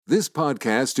This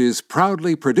podcast is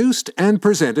proudly produced and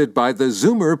presented by the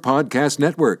Zoomer Podcast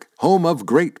Network, home of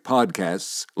great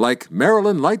podcasts like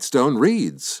Marilyn Lightstone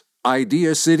Reads,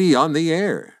 Idea City on the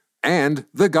Air, and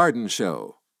The Garden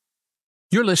Show.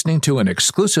 You're listening to an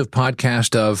exclusive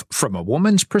podcast of From a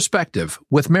Woman's Perspective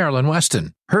with Marilyn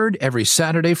Weston, heard every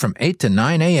Saturday from 8 to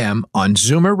 9 a.m. on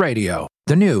Zoomer Radio,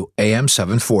 the new AM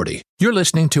 740. You're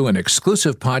listening to an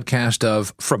exclusive podcast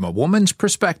of From a Woman's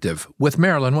Perspective with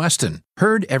Marilyn Weston,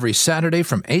 heard every Saturday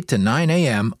from 8 to 9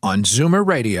 a.m. on Zoomer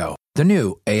Radio, the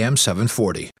new AM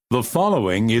 740. The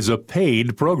following is a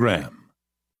paid program.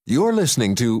 You're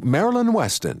listening to Marilyn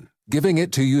Weston, giving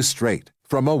it to you straight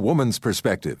from a woman's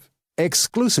perspective,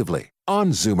 exclusively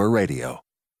on Zoomer Radio.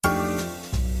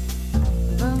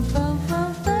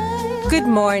 Good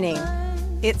morning.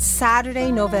 It's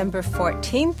Saturday, November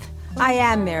 14th. I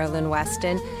am Marilyn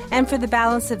Weston, and for the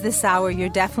balance of this hour, you're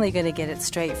definitely going to get it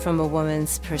straight from a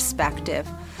woman's perspective.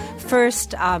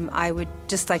 First, I would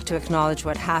just like to acknowledge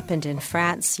what happened in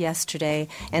France yesterday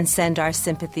and send our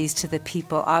sympathies to the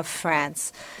people of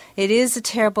France. It is a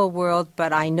terrible world,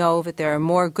 but I know that there are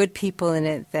more good people in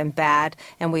it than bad,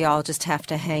 and we all just have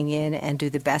to hang in and do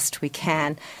the best we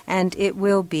can. And it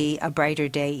will be a brighter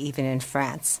day even in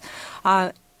France.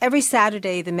 Every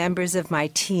Saturday, the members of my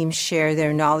team share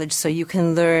their knowledge so you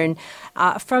can learn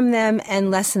from them and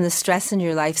lessen the stress in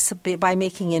your life by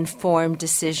making informed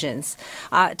decisions.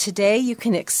 Today, you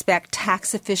can expect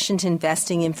tax-efficient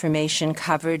investing information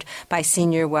covered by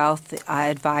Senior Wealth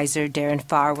Advisor Darren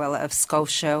Farwell of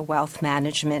Scotia Wealth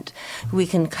Management. We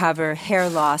can cover hair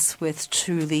loss with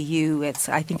Truly You.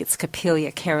 I think it's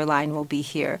Capelia. Caroline will be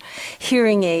here.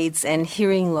 Hearing aids and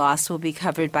hearing loss will be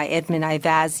covered by Edmund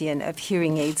Ivazian of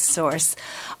Hearing Aids Source.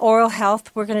 Oral health,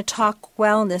 we're going to talk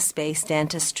wellness-based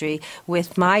dentistry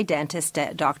with my dentist,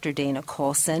 Dr. Dana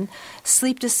Colson.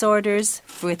 Sleep disorders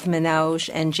with Manoj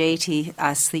and JT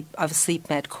of Sleep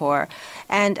MedCore.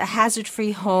 And a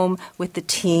hazard-free home with the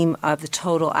team of the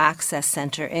Total Access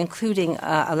Center, including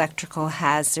electrical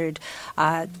hazard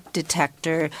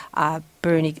detector,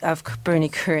 Bernie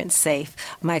Current Safe,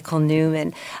 Michael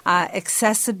Newman.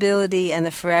 Accessibility and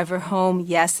the forever home,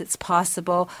 yes, it's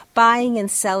possible. Buying and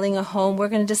selling a home, we're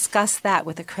going to discuss that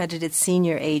with accredited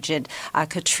senior agent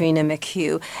Katrina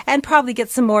McHugh, and probably get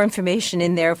some more information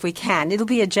in there if we can. It'll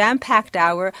be a jam-packed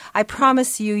hour. I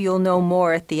promise you'll know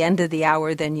more at the end of the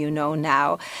hour than you know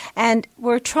now. And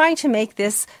we're trying to make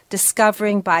this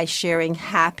discovering by sharing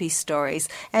happy stories.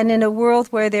 And in a world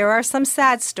where there are some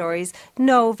sad stories,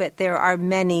 know that there are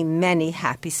many, many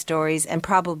happy stories, and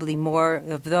probably more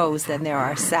of those than there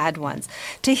are sad ones.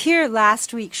 To hear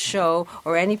last week's show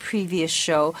or any previous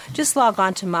show, just log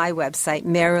on to my website,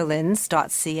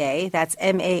 marilyns.ca. That's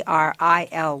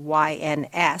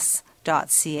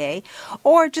MARILYNS.ca,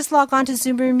 or just log on to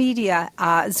Zoomer Media,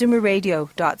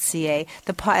 zoomerradio.ca,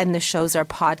 and the shows are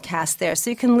podcast there, so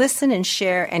you can listen and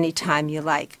share anytime you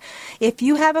like. If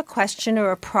you have a question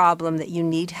or a problem that you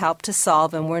need help to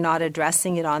solve and we're not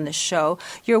addressing it on the show,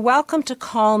 you're welcome to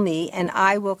call me and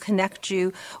I will connect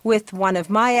you with one of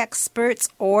my experts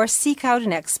or seek out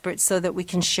an expert so that we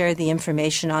can share the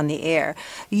information on the air.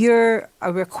 Your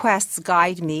requests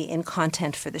guide me in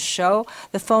content for the show.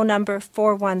 The phone number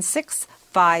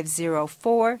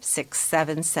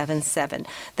 416-504-6777.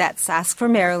 That's Ask for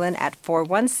Marilyn at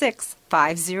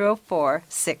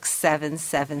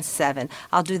 416-504-6777.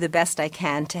 I'll do the best I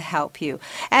can to help you.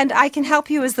 And I can help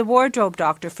you as the wardrobe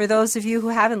doctor. For those of you who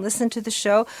haven't listened to the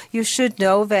show, you should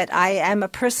know that I am a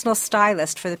personal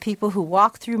stylist for the people who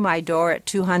walk through my door at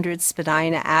 200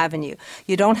 Spadina Avenue.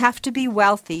 You don't have to be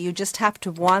wealthy. You just have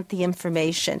to want the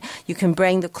information. You can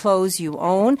bring the clothes you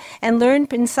own and learn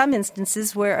in some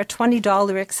instances where a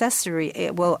 $20 accessory,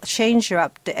 it will change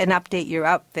and update your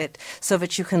outfit so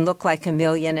that you can look like a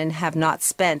million and have not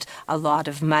spent a lot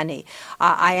of money.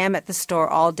 I am at the store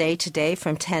all day today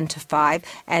from 10 to 5,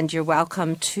 and you're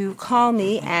welcome to call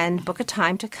me and book a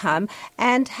time to come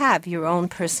and have your own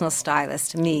personal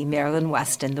stylist, me, Marilyn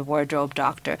Weston, the wardrobe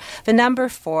doctor. The number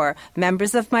for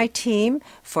members of my team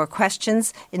for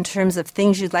questions in terms of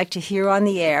things you'd like to hear on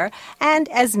the air, and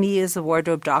as me as a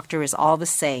wardrobe doctor is all the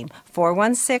same,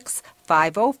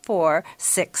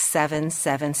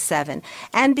 416-504-6777.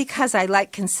 And because I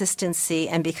like consistency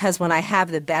and because when I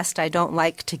have the best, I don't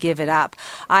like to give it up,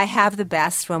 I have the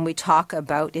best when we talk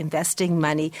about investing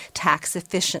money tax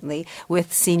efficiently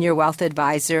with Senior Wealth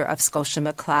Advisor of Scotia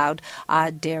McLeod,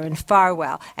 Darren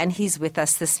Farwell. And he's with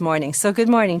us this morning. So good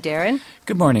morning, Darren.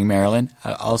 Good morning, Marilyn.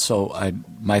 Also,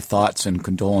 my thoughts and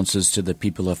condolences to the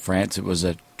people of France. It was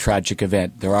a tragic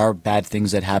event. There are bad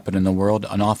things that happen in the world,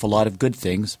 an awful lot of good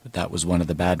things, but that was one of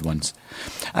the bad ones.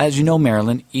 As you know,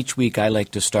 Marilyn, each week I like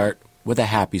to start with a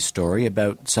happy story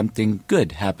about something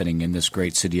good happening in this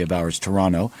great city of ours,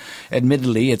 Toronto.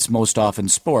 Admittedly, it's most often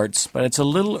sports, but it's a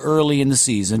little early in the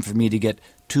season for me to get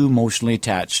too emotionally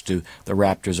attached to the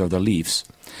Raptors or the Leafs.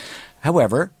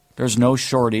 However, there's no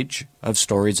shortage of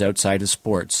stories outside of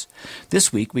sports.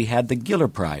 This week we had the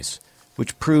Giller Prize,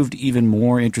 which proved even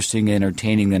more interesting and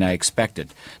entertaining than I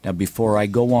expected. Now, before I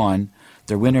go on,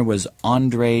 the winner was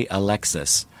Andre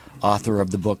Alexis, author of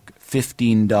the book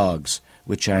 15 Dogs,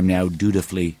 which I'm now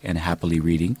dutifully and happily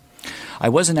reading. I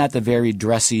wasn't at the very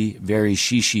dressy, very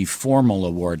shishi formal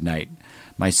award night.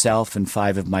 Myself and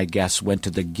 5 of my guests went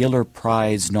to the Giller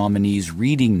Prize nominees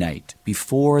reading night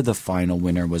before the final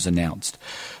winner was announced.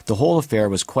 The whole affair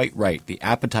was quite right. The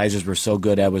appetizers were so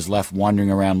good I was left wandering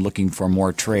around looking for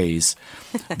more trays.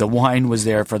 The wine was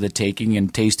there for the taking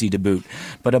and tasty to boot.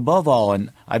 But above all, and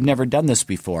I've never done this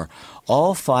before,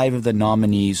 all 5 of the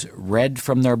nominees read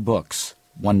from their books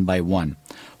one by one,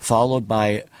 followed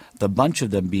by the bunch of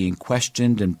them being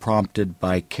questioned and prompted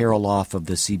by Carol Off of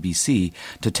the CBC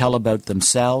to tell about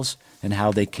themselves and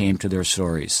how they came to their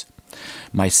stories.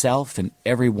 Myself and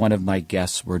every one of my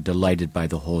guests were delighted by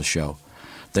the whole show.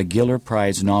 The Giller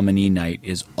Prize nominee night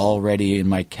is already in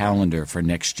my calendar for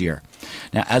next year.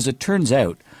 Now, as it turns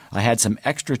out, I had some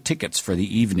extra tickets for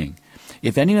the evening.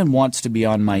 If anyone wants to be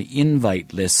on my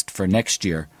invite list for next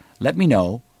year, let me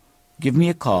know. Give me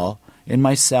a call, and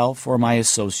myself or my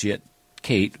associate,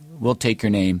 Kate, will take your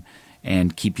name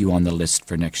and keep you on the list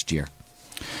for next year.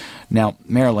 Now,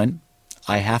 Marilyn,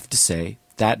 I have to say,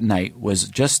 that night was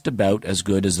just about as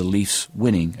good as the Leafs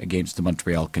winning against the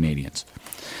Montreal Canadiens.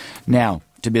 Now,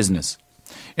 to business.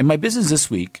 And my business this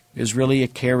week is really a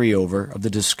carryover of the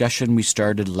discussion we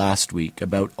started last week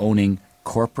about owning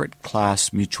corporate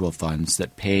class mutual funds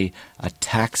that pay a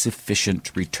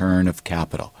tax-efficient return of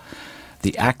capital.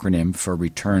 The acronym for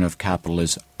return of capital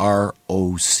is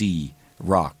ROC,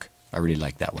 ROC. I really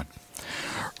like that one.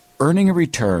 Earning a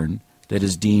return that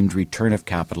is deemed return of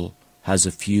capital has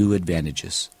a few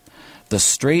advantages. The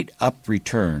straight-up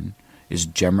return is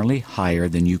generally higher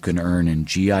than you can earn in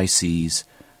GICs,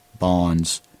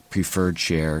 bonds, preferred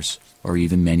shares, or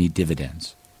even many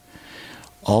dividends.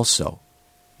 Also,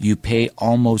 you pay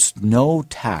almost no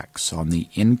tax on the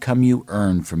income you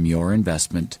earn from your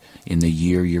investment in the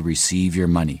year you receive your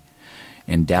money.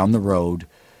 And down the road,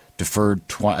 deferred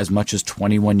as much as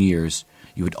 21 years,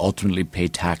 you would ultimately pay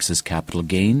tax as capital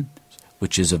gain,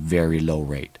 which is a very low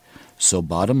rate. So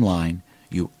bottom line,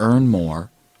 you earn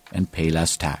more and pay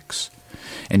less tax.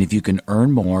 And if you can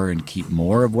earn more and keep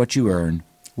more of what you earn,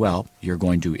 well, you're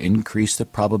going to increase the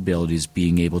probabilities of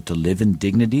being able to live in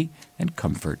dignity and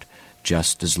comfort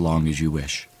just as long as you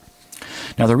wish.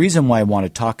 Now, the reason why I want to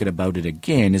talk about it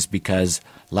again is because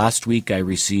last week I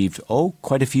received,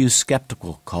 quite a few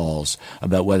skeptical calls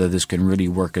about whether this can really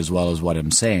work as well as what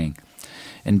I'm saying.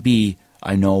 And B,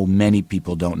 I know many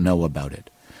people don't know about it.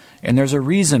 And there's a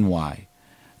reason why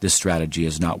this strategy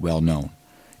is not well known.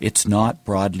 It's not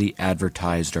broadly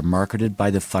advertised or marketed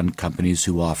by the fund companies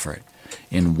who offer it.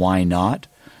 And why not?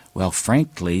 Well,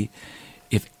 frankly,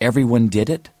 if everyone did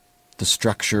it, the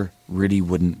structure really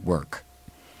wouldn't work.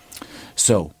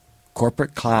 So,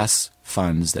 corporate class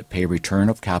funds that pay return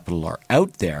of capital are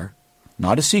out there,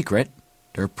 not a secret.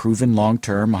 They're proven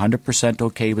long-term, 100%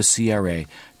 okay with CRA,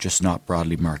 just not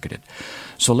broadly marketed.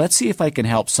 So let's see if I can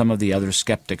help some of the other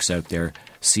skeptics out there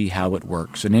see how it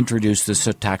works and introduce this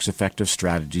tax-effective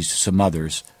strategies to some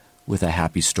others with a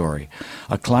happy story.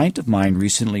 A client of mine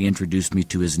recently introduced me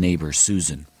to his neighbor,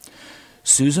 Susan.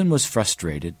 Susan was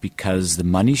frustrated because the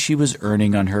money she was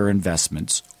earning on her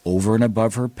investments, over and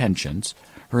above her pensions,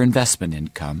 her investment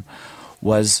income,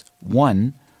 was,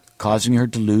 1, causing her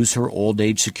to lose her old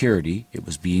age security, it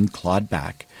was being clawed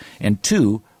back, and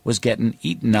 2, was getting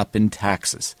eaten up in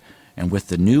taxes. And with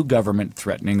the new government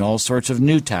threatening all sorts of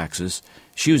new taxes,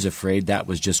 she was afraid that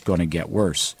was just going to get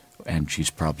worse, and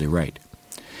she's probably right.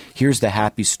 Here's the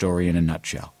happy story in a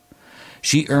nutshell.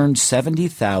 She earned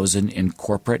 $70,000 in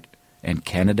corporate and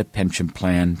Canada pension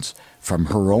plans from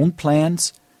her own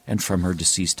plans and from her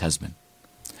deceased husband.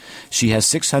 She has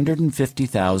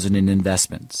 $650,000 in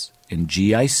investments in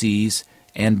GICs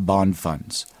and bond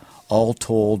funds, all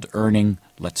told earning,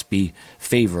 let's be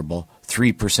favorable,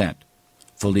 3%,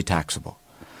 fully taxable.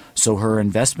 So her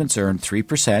investments earn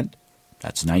 3%,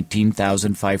 that's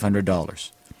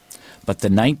 $19,500. But the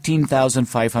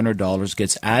 $19,500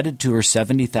 gets added to her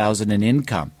 $70,000 in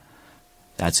income.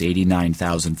 That's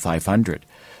 $89,500.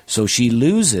 So she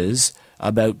loses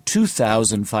about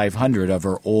 $2,500 of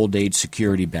her old age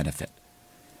security benefit.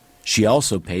 She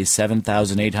also pays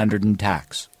 $7,800 in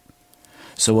tax.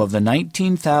 So of the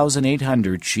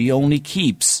 $19,800, she only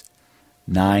keeps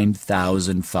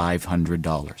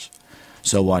 $9,500.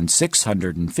 So on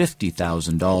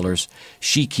 $650,000,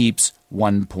 she keeps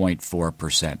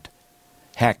 1.4%.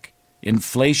 Heck,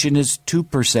 inflation is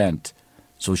 2%,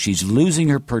 so she's losing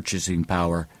her purchasing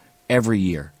power every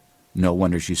year. No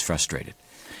wonder she's frustrated.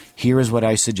 Here is what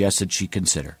I suggested she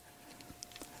consider.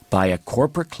 Buy a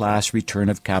corporate class return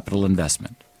of capital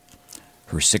investment.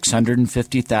 Her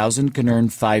 $650,000 can earn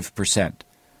 5%.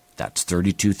 That's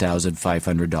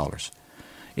 $32,500.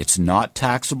 It's not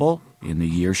taxable in the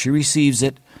year she receives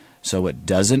it, so it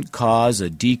doesn't cause a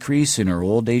decrease in her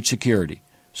old age security.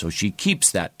 So she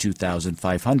keeps that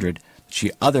 $2,500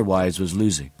 she otherwise was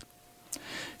losing.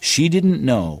 She didn't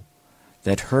know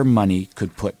that her money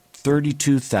could put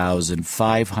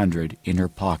 $32,500 in her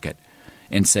pocket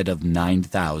instead of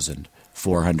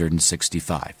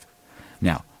 $9,465.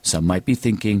 Now, some might be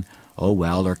thinking, oh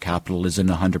well, her capital isn't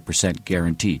 100%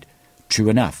 guaranteed. True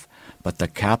enough, but the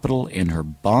capital in her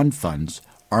bond funds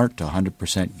aren't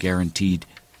 100% guaranteed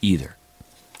either.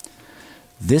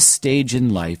 This stage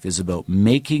in life is about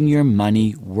making your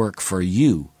money work for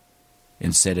you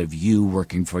instead of you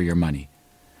working for your money.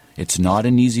 It's not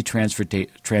an easy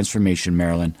transformation,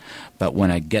 Marilyn, but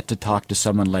when I get to talk to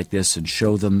someone like this and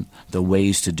show them the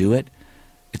ways to do it,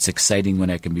 it's exciting when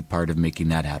I can be part of making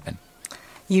that happen.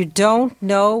 You don't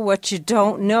know what you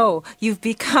don't know. You've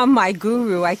become my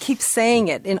guru. I keep saying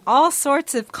it in all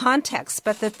sorts of contexts.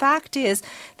 But the fact is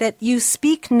that you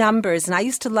speak numbers. And I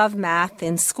used to love math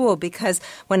in school because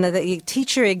when the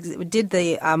teacher did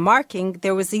the marking,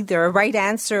 there was either a right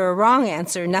answer or a wrong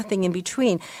answer, nothing in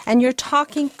between. And you're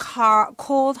talking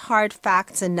cold, hard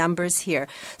facts and numbers here.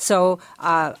 So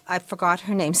I forgot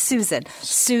her name, Susan.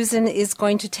 Susan is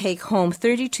going to take home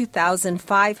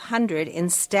 $32,500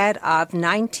 instead of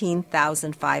 $19,500,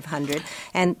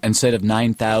 and instead of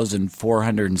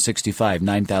 $9,465,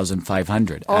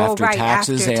 $9,500 after right,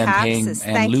 taxes after and taxes.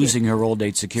 paying and losing her old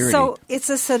age security. So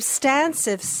it's a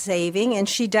substantive saving, and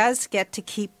she does get to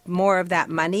keep more of that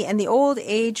money. And the old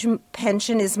age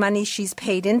pension is money she's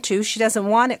paid into. She doesn't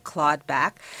want it clawed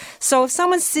back. So if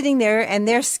someone's sitting there and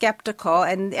they're skeptical,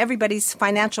 and everybody's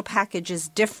financial package is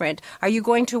different, are you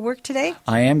going to work today?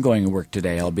 I am going to work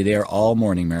today. I'll be there all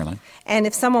morning, Marilyn. And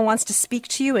if someone wants to speak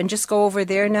to you and just go over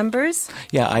their numbers?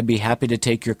 Yeah, I'd be happy to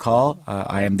take your call.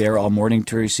 I am there all morning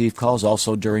to receive calls.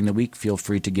 Also during the week, feel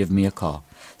free to give me a call.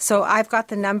 So I've got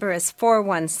the number as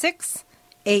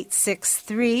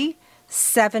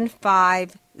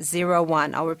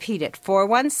 416-863-7501. I'll repeat it,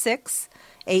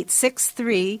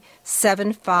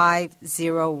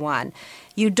 416-863-7501.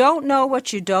 You don't know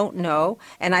what you don't know,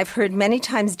 and I've heard many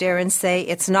times Darren say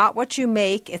it's not what you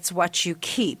make, it's what you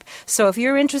keep. So if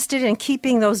you're interested in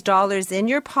keeping those dollars in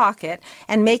your pocket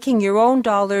and making your own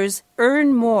dollars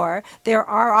earn more, there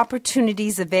are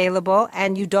opportunities available,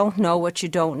 and you don't know what you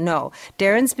don't know.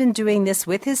 Darren's been doing this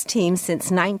with his team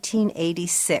since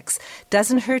 1986.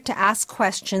 Doesn't hurt to ask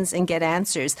questions and get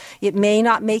answers. It may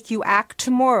not make you act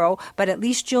tomorrow, but at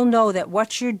least you'll know that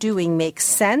what you're doing makes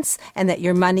sense and that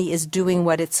your money is doing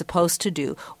what it's supposed to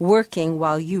do, working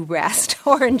while you rest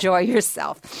or enjoy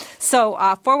yourself. So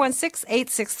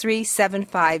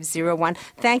 416-863-7501.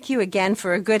 Thank you again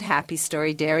for a good, happy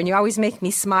story, Darren. You always make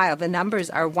me smile. The numbers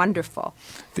are wonderful.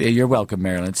 You're welcome,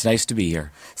 Marilyn. It's nice to be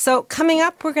here. So coming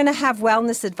up, we're going to have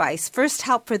wellness advice. First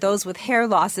help for those with hair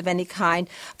loss of any kind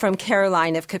from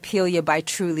Caroline of Capelia by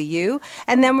Truly You.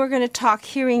 And then we're going to talk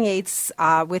hearing aids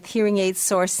with Hearing Aid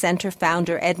Source Center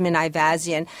founder Edmund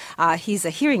Ivazian. He's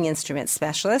a hearing instrument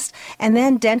specialist. And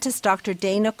then dentist Dr.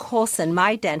 Dana Colson,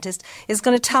 my dentist, is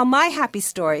going to tell my happy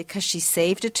story because she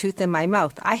saved a tooth in my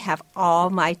mouth. I have all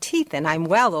my teeth and I'm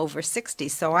well over 60,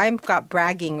 so I've got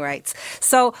bragging rights.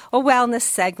 So a wellness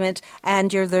segment,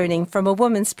 and you're learning from a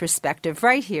woman's perspective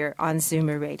right here on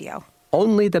Zoomer Radio.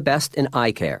 Only the best in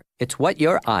eye care. It's what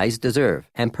your eyes deserve.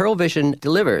 And Pearl Vision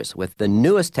delivers with the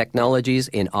newest technologies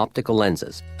in optical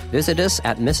lenses. Visit us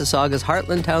at Mississauga's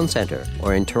Heartland Town Centre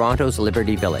or in Toronto's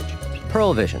Liberty Village.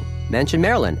 Pearl Vision. Mention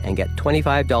Marilyn and get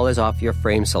 $25 off your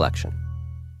frame selection.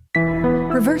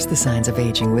 Reverse the signs of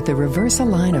aging with the Reversa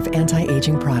line of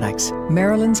anti-aging products.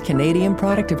 Maryland's Canadian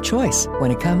product of choice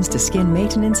when it comes to skin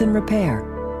maintenance and repair.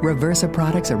 Reversa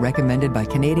products are recommended by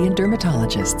Canadian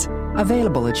dermatologists.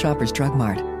 Available at Shoppers Drug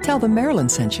Mart. Tell them Marilyn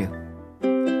sent you.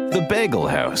 The Bagel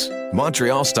House.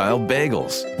 Montreal-style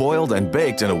bagels. Boiled and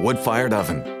baked in a wood-fired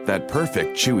oven. That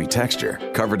perfect chewy texture.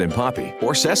 Covered in poppy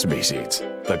or sesame seeds.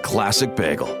 The classic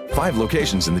bagel. 5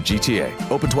 locations in the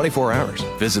GTA. Open 24 hours.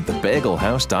 Visit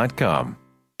thebagelhouse.com.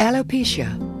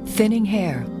 Alopecia, thinning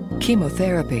hair,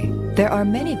 Chemotherapy. There are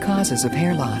many causes of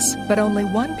hair loss, but only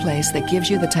one place that gives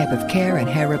you the type of care and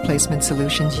hair replacement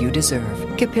solutions you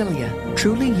deserve. Capilia,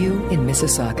 Truly You in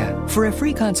Mississauga. For a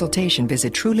free consultation,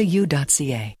 visit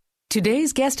trulyu.ca.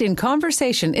 Today's guest in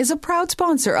conversation is a proud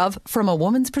sponsor of From a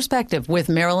Woman's Perspective with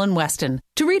Marilyn Weston.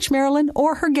 To reach Marilyn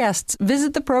or her guests,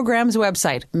 visit the program's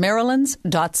website,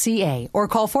 marilyns.ca, or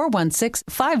call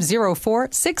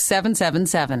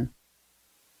 416-504-6777.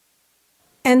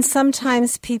 And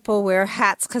sometimes people wear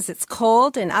hats because it's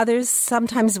cold, and others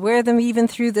sometimes wear them even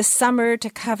through the summer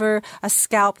to cover a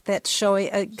scalp that's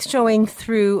showing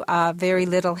through very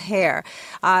little hair.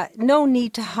 No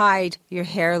need to hide your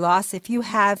hair loss. If you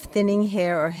have thinning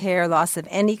hair or hair loss of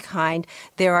any kind,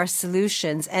 there are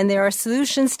solutions. And there are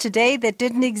solutions today that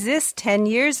didn't exist 10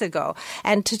 years ago.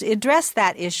 And to address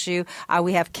that issue,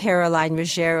 we have Caroline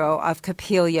Ruggiero of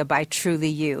Capilia by Truly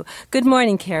You. Good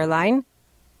morning, Caroline.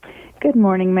 Good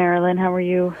morning, Marilyn. How are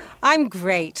you? I'm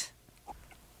great.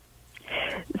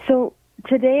 So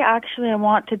today, actually, I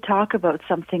want to talk about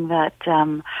something that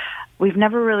we've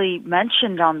never really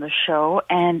mentioned on the show,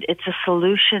 and it's a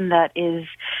solution that is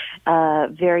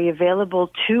very available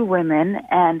to women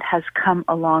and has come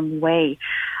a long way.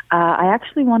 I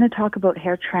actually want to talk about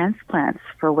hair transplants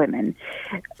for women.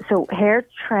 So hair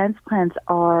transplants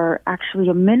are actually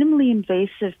a minimally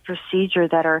invasive procedure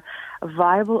that are a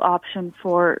viable option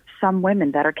for some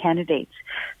women that are candidates.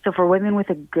 So for women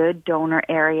with a good donor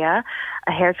area,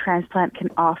 a hair transplant can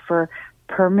offer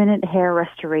permanent hair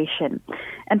restoration.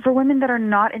 And for women that are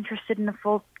not interested in a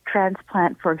full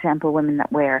transplant, for example, women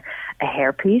that wear a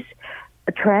hairpiece,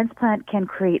 a transplant can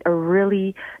create a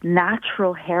really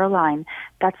natural hairline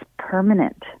that's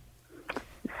permanent.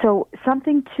 So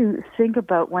something to think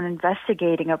about when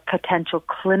investigating a potential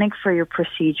clinic for your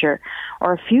procedure,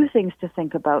 or a few things to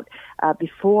think about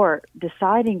before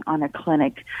deciding on a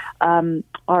clinic,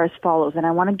 are as follows. And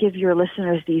I want to give your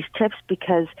listeners these tips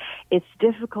because it's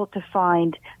difficult to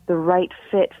find the right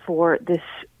fit for this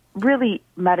really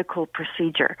medical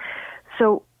procedure.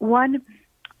 So one,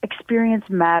 experience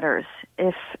matters.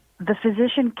 If the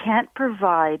physician can't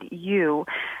provide you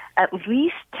at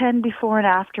least 10 before and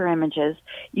after images,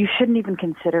 you shouldn't even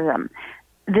consider them.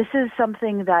 This is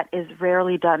something that is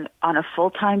rarely done on a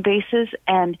full-time basis,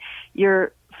 and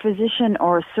your physician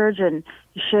or surgeon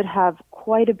should have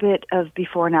quite a bit of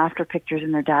before and after pictures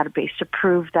in their database to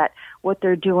prove that what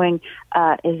they're doing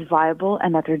is viable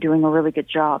and that they're doing a really good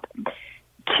job.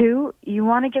 2, you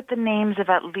want to get the names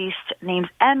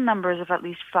and numbers of at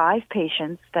least 5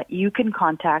 patients that you can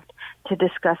contact to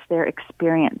discuss their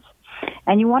experience.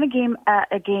 And you want to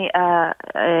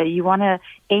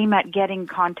aim at getting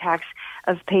contacts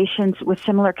of patients with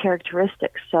similar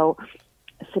characteristics. So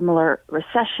similar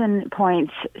recession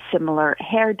points, similar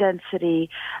hair density,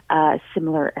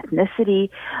 similar ethnicity.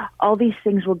 All these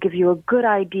things will give you a good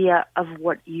idea of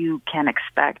what you can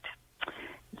expect.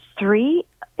 3,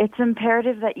 it's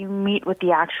imperative that you meet with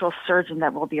the actual surgeon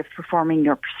that will be performing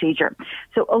your procedure.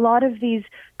 So a lot of these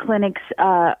clinics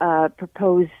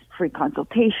propose free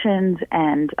consultations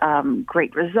and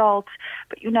great results,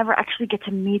 but you never actually get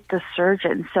to meet the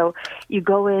surgeon. So you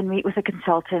go in, meet with a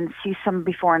consultant, see some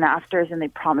before and afters, and they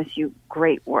promise you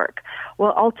great work.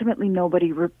 Well, ultimately,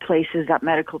 nobody replaces that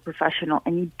medical professional,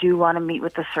 and you do want to meet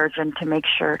with the surgeon to make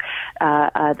sure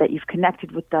that you've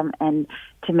connected with them and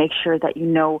to make sure that you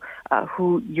know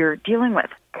who you're dealing with.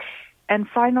 And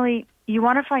finally, you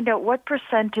want to find out what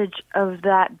percentage of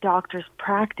that doctor's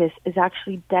practice is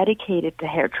actually dedicated to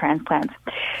hair transplants.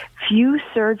 Few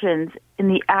surgeons in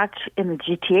the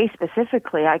GTA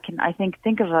specifically, I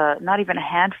think of not even a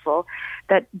handful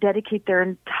that dedicate their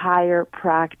entire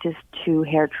practice to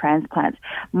hair transplants.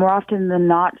 More often than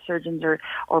not, surgeons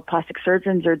or plastic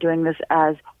surgeons are doing this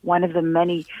as one of the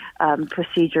many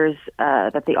procedures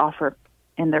that they offer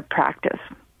in their practice.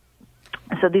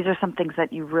 So these are some things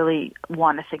that you really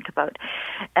want to think about.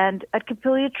 And at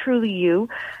Capilia Truly You,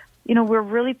 we're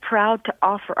really proud to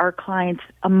offer our clients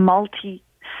a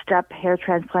multi-step hair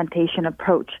transplantation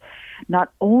approach.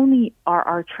 Not only are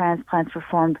our transplants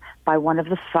performed by one of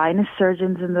the finest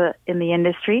surgeons in the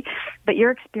industry, but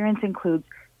your experience includes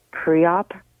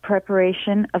pre-op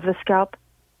preparation of the scalp,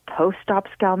 post-op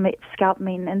scalp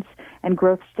maintenance and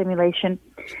growth stimulation,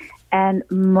 and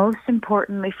most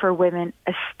importantly for women,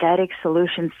 aesthetic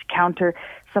solutions to counter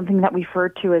something that we refer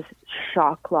to as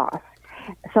shock loss,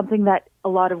 something that a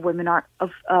lot of women aren't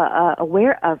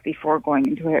aware of before going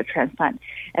into a hair transplant.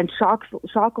 And shock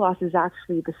loss is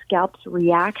actually the scalp's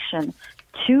reaction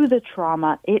to the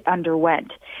trauma it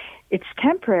underwent. It's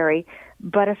temporary,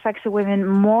 but affects women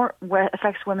more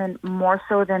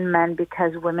so than men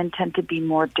because women tend to be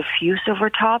more diffuse over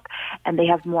top, and they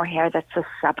have more hair that's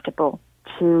susceptible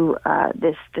to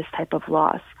this type of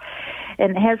loss.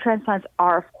 And hair transplants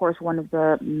are, of course, one of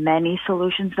the many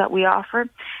solutions that we offer,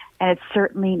 and it's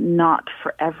certainly not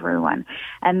for everyone.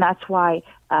 And that's why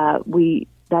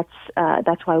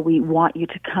that's why we want you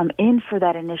to come in for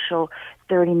that initial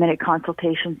 30-minute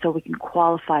consultation so we can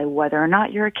qualify whether or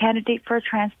not you're a candidate for a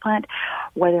transplant,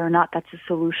 whether or not that's a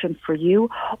solution for you,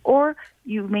 or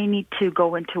you may need to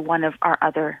go into one of our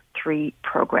other 3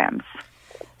 programs.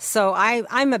 So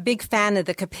I'm a big fan of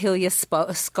the Capilla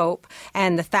scope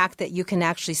and the fact that you can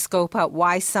actually scope out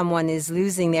why someone is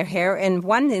losing their hair. In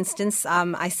one instance,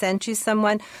 I sent you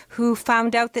someone who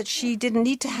found out that she didn't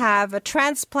need to have a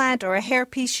transplant or a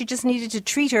hairpiece. She just needed to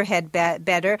treat her head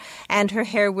better and her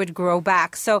hair would grow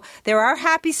back. So there are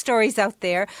happy stories out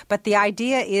there, but the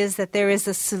idea is that there is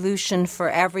a solution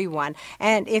for everyone.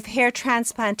 And if hair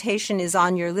transplantation is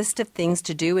on your list of things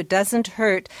to do, it doesn't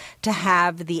hurt to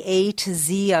have the A to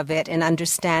Z of it and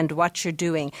understand what you're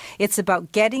doing. It's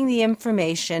about getting the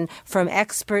information from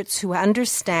experts who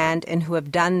understand and who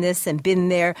have done this and been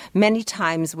there many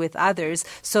times with others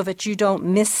so that you don't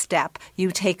misstep.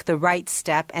 You take the right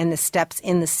step and the steps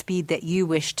in the speed that you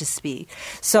wish to speed.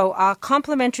 So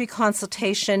complimentary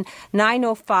consultation,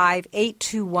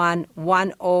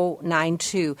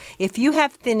 905-821-1092. If you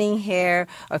have thinning hair,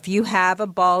 or if you have a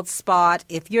bald spot,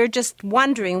 if you're just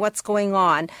wondering what's going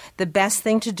on, the best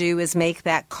thing to do is make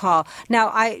that call.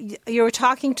 Now, you were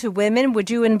talking to women. Would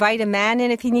you invite a man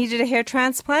in if he needed a hair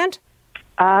transplant?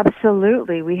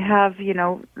 Absolutely. We have,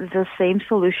 the same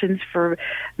solutions for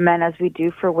men as we do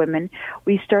for women.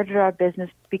 We started our business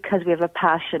because we have a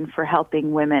passion for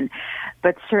helping women.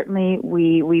 But certainly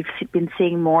we've been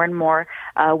seeing more and more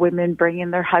women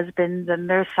bringing their husbands and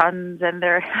their sons and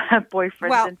their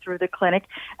boyfriends in through the clinic,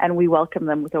 and we welcome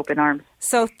them with open arms.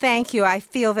 So thank you. I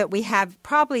feel that we have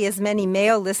probably as many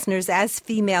male listeners as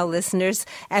female listeners.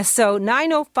 So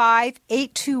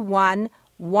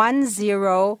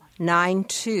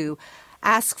 905-821-1092.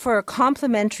 Ask for a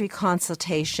complimentary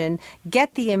consultation,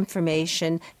 get the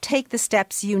information, take the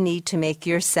steps you need to make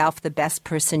yourself the best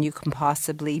person you can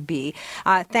possibly be.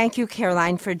 Thank you,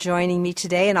 Caroline, for joining me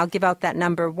today, and I'll give out that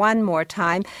number one more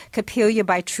time. Capilla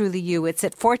by Truly You. It's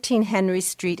at 14 Henry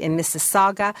Street in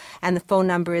Mississauga, and the phone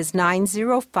number is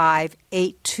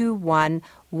 905-821-1092.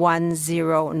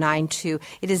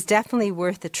 It is definitely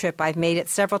worth the trip. I've made it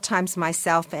several times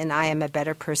myself, and I am a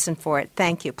better person for it.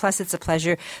 Thank you. Plus, it's a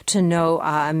pleasure to know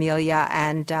Amelia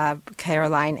and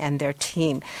Caroline and their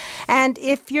team. And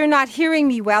if you're not hearing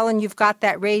me well and you've got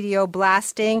that radio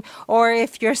blasting, or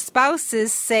if your spouse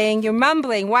is saying you're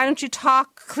mumbling, why don't you talk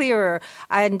clearer,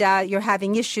 and you're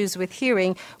having issues with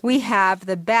hearing, we have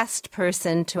the best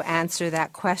person to answer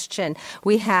that question.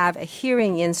 We have a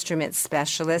hearing instrument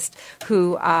specialist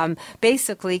who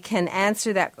basically can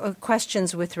answer that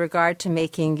questions with regard to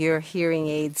making your hearing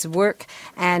aids work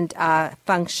and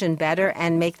function better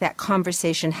and make that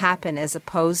conversation happen as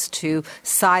opposed to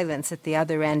silence at the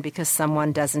other end because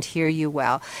someone doesn't hear you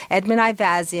well. Edmund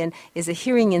Ivazian is a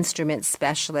hearing instrument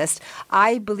specialist.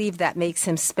 I believe that makes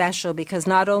him special because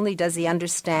not only does he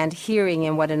understand hearing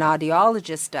and what an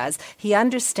audiologist does, he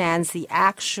understands the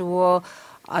actual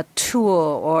a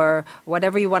tool or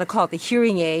whatever you want to call it, the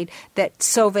hearing aid,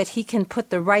 so that he can put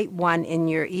the right one in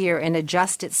your ear and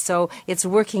adjust it so it's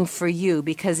working for you,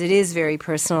 because it is very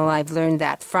personal. I've learned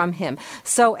that from him.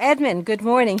 So, Edmund, good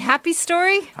morning. Happy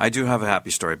story? I do have a happy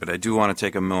story, but I do want to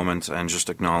take a moment and just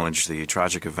acknowledge the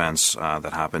tragic events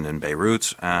that happened in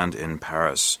Beirut and in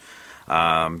Paris.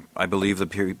 I believe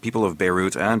the people of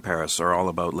Beirut and Paris are all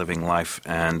about living life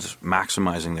and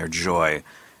maximizing their joy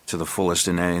to the fullest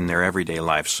in their everyday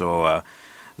life. So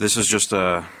this is just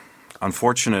a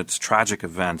unfortunate, tragic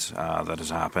event that has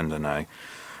happened, and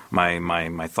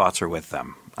my thoughts are with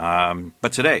them.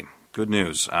 But today, good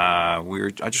news. I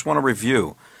just want to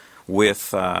review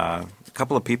with a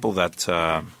couple of people that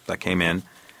came in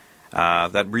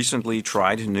that recently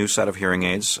tried a new set of hearing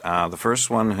aids. The first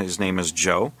one, his name is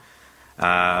Joe.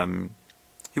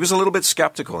 He was a little bit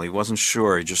skeptical. He wasn't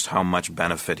sure just how much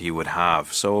benefit he would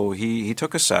have. So he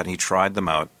took a set, he tried them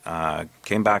out,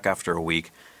 came back after a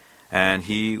week, and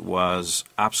he was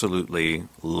absolutely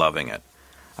loving it.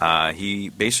 He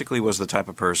basically was the type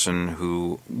of person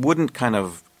who wouldn't kind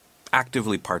of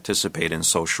actively participate in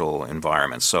social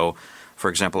environments. So, for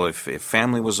example, if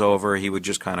family was over, he would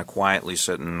just kind of quietly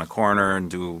sit in a corner and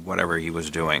do whatever he was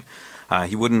doing.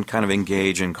 He wouldn't kind of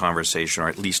engage in conversation, or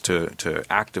at least to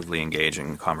actively engage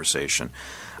in conversation.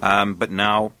 But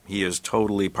now he is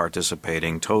totally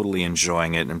participating, totally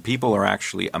enjoying it, and people are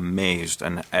actually amazed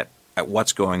at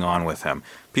what's going on with him.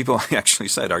 People actually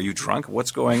said, "Are you drunk?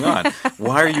 What's going on?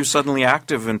 Why are you suddenly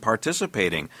active and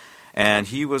participating?" And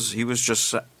he was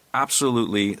just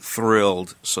absolutely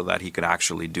thrilled so that he could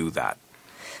actually do that.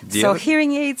 So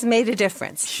hearing aids made a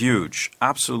difference. Huge,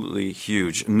 absolutely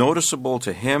huge. Noticeable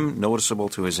to him, noticeable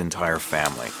to his entire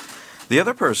family. The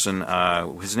other person,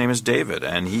 his name is David,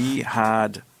 and he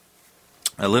had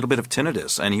a little bit of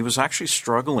tinnitus, and he was actually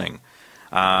struggling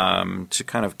to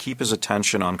kind of keep his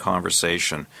attention on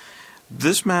conversation.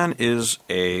 This man is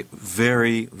a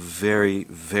very, very,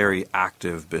 very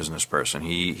active business person.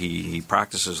 He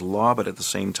practices law, but at the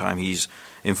same time he's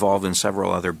involved in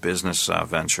several other business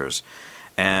ventures.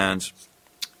 And,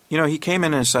 he came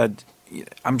in and said,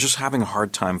 "I'm just having a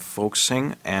hard time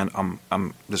focusing, and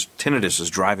this tinnitus is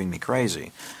driving me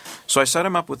crazy." So I set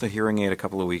him up with a hearing aid a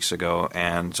couple of weeks ago,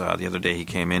 and the other day he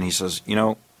came in, he says,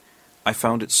 "I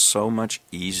found it so much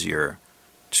easier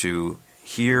to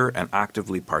hear and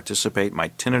actively participate. My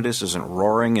tinnitus isn't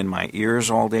roaring in my ears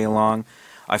all day long.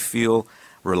 I feel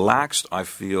relaxed. I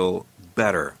feel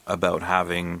better about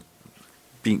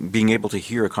being able to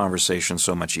hear a conversation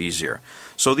so much easier."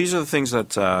 So these are the things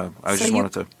that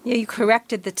wanted to... Yeah, you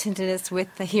corrected the tinnitus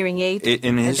with the hearing aid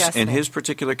adjustment. In his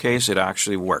particular case, it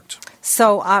actually worked.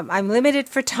 So I'm limited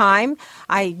for time.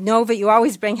 I know that you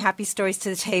always bring happy stories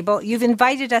to the table. You've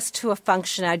invited us to a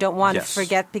function. I don't want to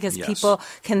forget, because people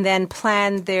can then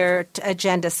plan their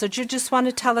agenda. So do you just want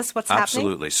to tell us what's happening?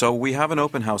 Absolutely. So we have an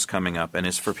open house coming up, and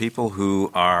it's for people who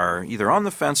are either on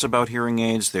the fence about hearing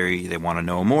aids, they want to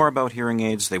know more about hearing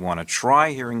aids, they want to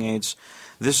try hearing aids.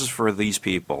 This is for these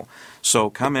people. So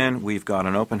come in. We've got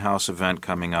an open house event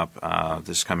coming up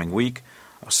this coming week,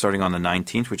 starting on the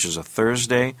 19th, which is a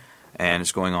Thursday, and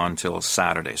it's going on until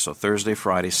Saturday. So Thursday,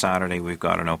 Friday, Saturday, we've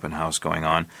got an open house going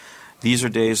on. These are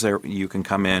days that you can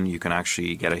come in. You can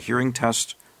actually get a hearing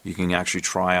test. You can actually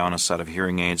try on a set of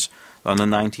hearing aids. On the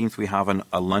 19th, we have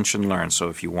a lunch and learn. So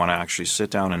if you want to actually sit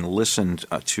down and listen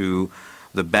to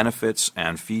the benefits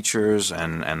and features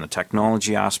and the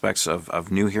technology aspects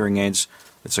of new hearing aids,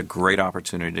 it's a great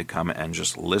opportunity to come and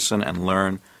just listen and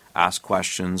learn, ask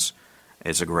questions.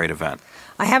 It's a great event.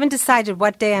 I haven't decided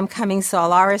what day I'm coming, so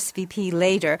I'll RSVP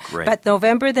later. Great. But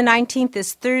November the 19th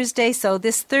is Thursday, so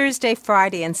this Thursday,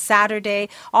 Friday, and Saturday,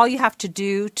 all you have to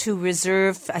do to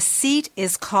reserve a seat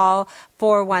is call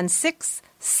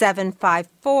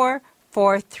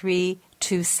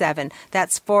 416-754-4327.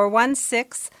 That's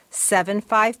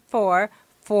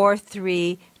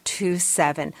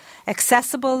 416-754-4327.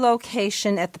 Accessible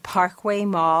location at the Parkway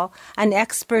Mall, an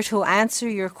expert who'll answer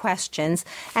your questions,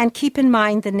 and keep in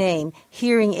mind the name,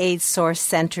 Hearing Aid Source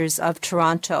Centers of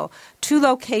Toronto. 2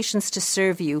 locations to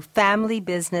serve you, family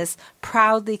business,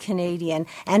 proudly Canadian,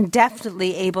 and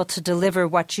definitely able to deliver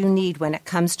what you need when it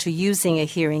comes to using a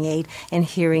hearing aid and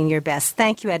hearing your best.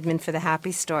 Thank you, Edmund, for the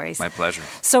happy stories. My pleasure.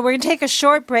 So we're going to take a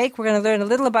short break. We're going to learn a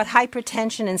little about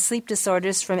hypertension and sleep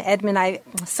disorders from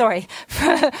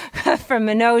from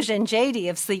Manoj and JD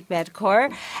of Sleep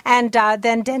MedCore. And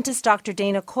then dentist Dr.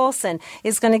 Dana Colson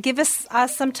is going to give us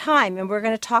some time, and we're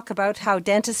going to talk about how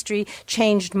dentistry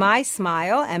changed my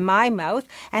smile and my mouth,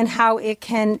 and how it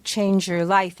can change your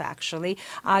life, actually,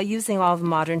 using all the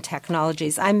modern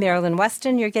technologies. I'm Marilyn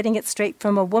Weston. You're getting it straight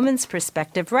from a woman's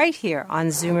perspective right here on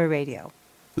Zoomer Radio.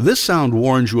 This sound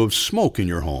warns you of smoke in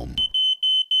your home.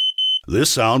 This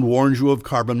sound warns you of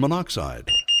carbon monoxide.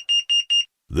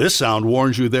 This sound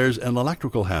warns you there's an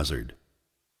electrical hazard.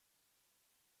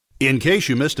 In case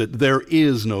you missed it, there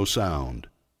is no sound.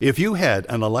 If you had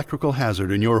an electrical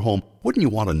hazard in your home, wouldn't you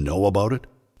want to know about it?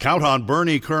 Count on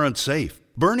Bernie Current Safe.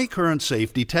 Bernie Current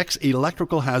Safe detects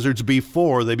electrical hazards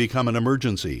before they become an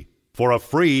emergency. For a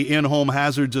free in-home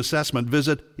hazards assessment,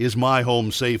 visit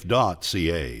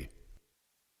ismyhomesafe.ca.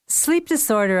 Sleep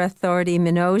Disorder Authority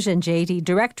Manoj and JD,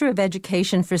 Director of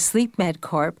Education for Sleep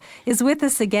MedCorp, is with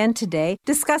us again today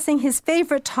discussing his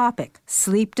favorite topic,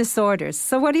 sleep disorders.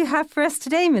 So what do you have for us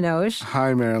today, Manoj?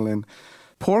 Hi, Marilyn.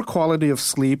 Poor quality of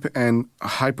sleep and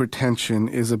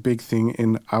hypertension is a big thing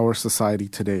in our society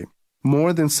today.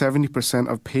 More than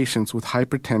 70% of patients with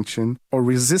hypertension or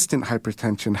resistant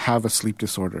hypertension have a sleep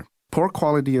disorder. Poor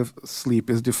quality of sleep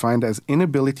is defined as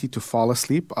inability to fall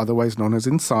asleep, otherwise known as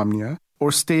insomnia,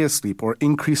 or stay asleep, or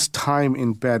increased time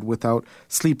in bed without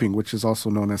sleeping, which is also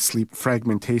known as sleep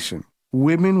fragmentation.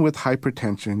 Women with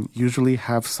hypertension usually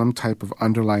have some type of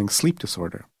underlying sleep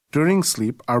disorder. During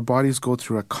sleep, our bodies go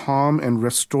through a calm and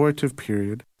restorative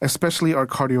period, especially our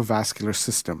cardiovascular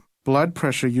system. blood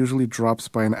pressure usually drops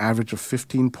by an average of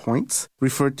 15 points,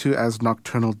 referred to as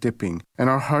nocturnal dipping, and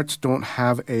our hearts don't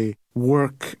have a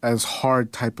work as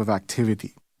hard type of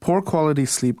activity. Poor quality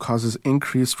sleep causes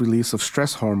increased release of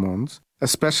stress hormones,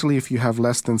 especially if you have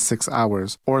less than 6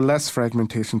 hours or less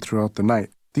fragmentation throughout the night.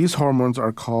 These hormones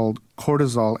are called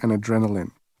cortisol and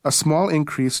adrenaline. A small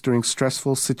increase during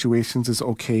stressful situations is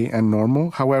okay and normal.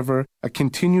 However, a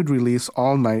continued release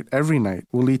all night, every night,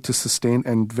 will lead to sustained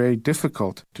and very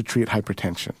difficult to treat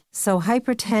hypertension. So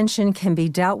hypertension can be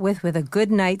dealt with a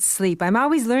good night's sleep. I'm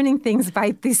always learning things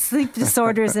about these sleep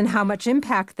disorders and how much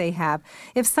impact they have.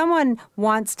 If someone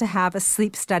wants to have a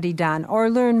sleep study done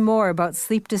or learn more about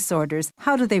sleep disorders,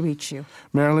 how do they reach you?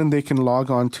 Marilyn, they can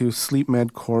log on to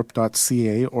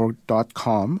sleepmedcorp.ca or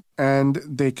 .com, and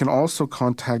they can also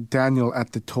contact Daniel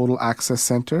at the Total Access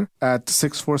Center at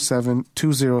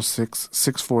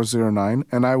 647-206-6409,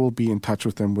 and I will be in touch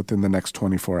with them within the next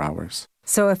 24 hours.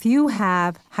 So if you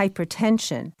have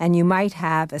hypertension and you might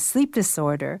have a sleep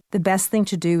disorder, the best thing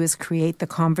to do is create the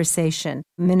conversation.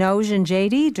 Minoj and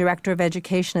JD, Director of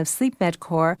Education of SleepMed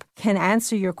Corp, can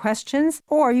answer your questions,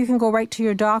 or you can go right to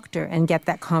your doctor and get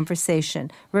that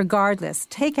conversation. Regardless,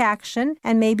 take action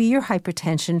and maybe your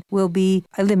hypertension will be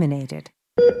eliminated.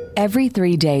 Every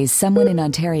 3 days, someone in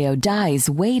Ontario dies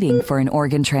waiting for an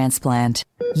organ transplant.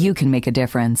 You can make a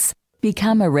difference.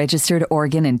 Become a registered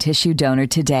organ and tissue donor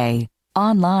today.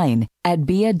 Online at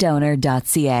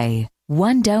beadonor.ca.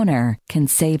 One donor can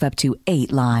save up to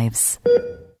 8 lives.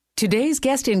 Today's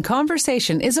guest in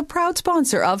conversation is a proud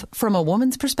sponsor of From a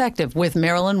Woman's Perspective with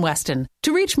Marilyn Weston.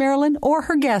 To reach Marilyn or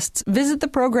her guests, visit the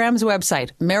program's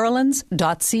website,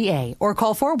 marilyns.ca, or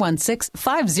call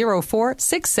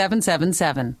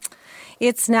 416-504-6777.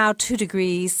 It's now 2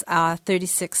 degrees,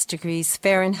 36 degrees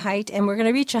Fahrenheit, and we're going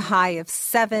to reach a high of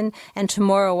 7 and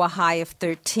tomorrow a high of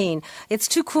 13. It's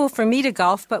too cool for me to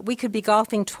golf, but we could be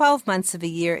golfing 12 months of the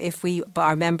year if we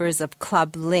are members of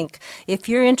Club Link. If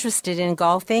you're interested in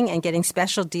golfing and getting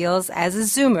special deals as a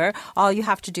Zoomer, all you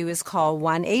have to do is call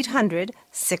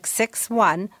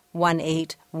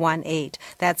 1-800-661-1818.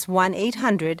 That's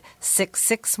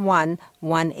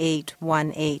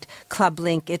 1-800-661-1818. Club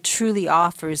Link, it truly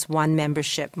offers one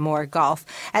membership, more golf.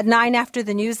 At 9 after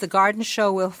the news, the garden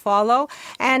show will follow.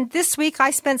 And this week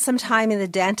I spent some time in the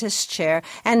dentist chair,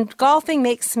 and golfing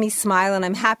makes me smile, and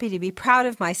I'm happy to be proud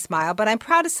of my smile, but I'm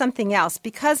proud of something else.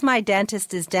 Because my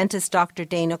dentist is dentist Dr.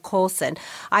 Dana Colson,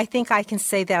 I think I can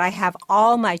say that I have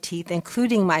all my teeth,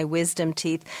 including my wisdom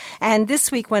teeth. And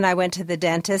this week when I went to the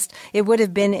dentist, it would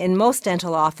have been in most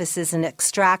dental offices an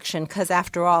extraction, because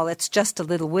after all, it's just a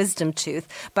little wisdom tooth.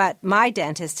 But my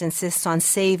dentist insists on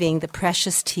saving the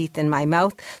precious teeth in my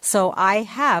mouth, so I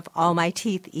have all my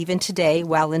teeth, even today,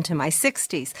 well into my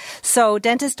 60s. So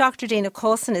dentist Dr. Dana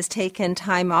Colson has taken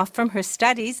time off from her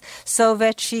studies so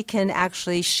that she can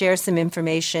actually share some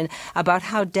information about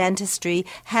how dentistry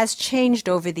has changed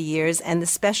over the years and the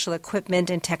special equipment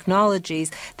and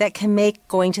technologies that can make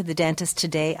going to the dentist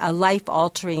today a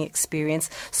life-altering experience,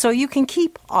 so you can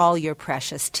keep all your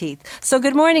precious teeth. So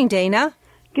good morning, Dana.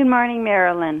 Good morning,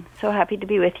 Marilyn. So happy to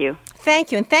be with you.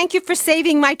 Thank you, and thank you for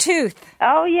saving my tooth.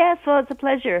 Oh, yes, well, it's a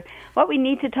pleasure. What we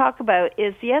need to talk about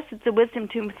is, yes, it's a wisdom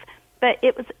tooth, but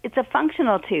it's a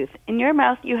functional tooth. In your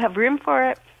mouth, you have room for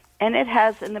it, and it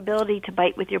has an ability to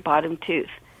bite with your bottom tooth.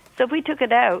 So if we took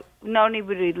it out, not only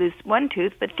would we lose one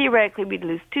tooth, but theoretically we'd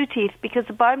lose 2 teeth because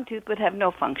the bottom tooth would have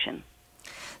no function.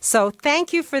 So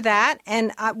thank you for that.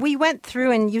 And we went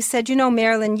through, and you said,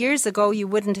 Marilyn, years ago you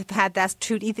wouldn't have had that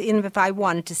tooth even if I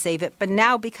wanted to save it. But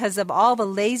now, because of all the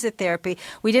laser therapy,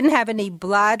 we didn't have any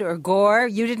blood or gore.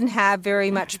 You didn't have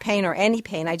very much pain or any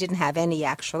pain. I didn't have any,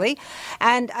 actually.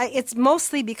 And it's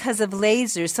mostly because of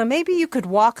lasers. So maybe you could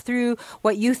walk through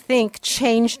what you think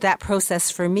changed that process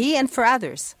for me and for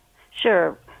others.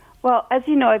 Sure. Well, as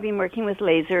you know, I've been working with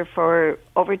laser for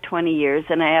over 20 years,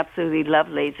 and I absolutely love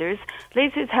lasers.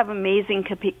 Lasers have amazing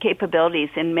capabilities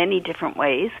in many different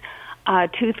ways,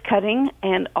 tooth cutting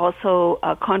and also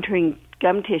contouring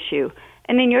gum tissue.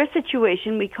 And in your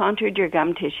situation, we contoured your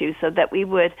gum tissue so that we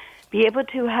would be able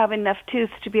to have enough tooth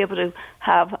to be able to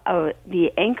have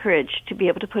the anchorage to be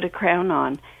able to put a crown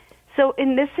on. So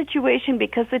in this situation,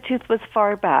 because the tooth was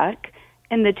far back,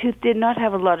 and the tooth did not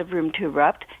have a lot of room to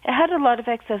erupt, it had a lot of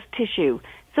excess tissue.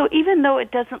 So even though it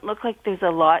doesn't look like there's a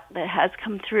lot that has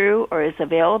come through or is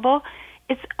available,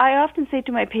 I often say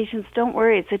to my patients, don't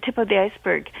worry, it's the tip of the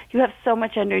iceberg. You have so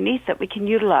much underneath that we can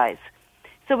utilize.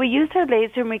 So we used our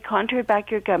laser and we contoured back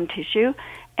your gum tissue,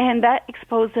 and that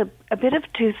exposed a bit of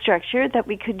tooth structure that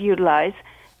we could utilize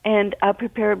and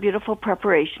prepare a beautiful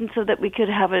preparation so that we could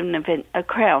have a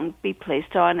crown be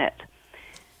placed on it.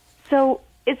 So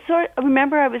it's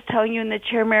remember I was telling you in the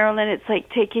chair, Marilyn, it's like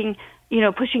taking,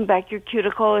 pushing back your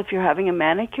cuticle if you're having a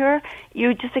manicure.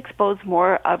 You just expose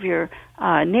more of your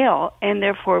nail, and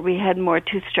therefore we had more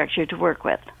tooth structure to work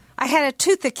with. I had a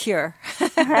toothache-cure.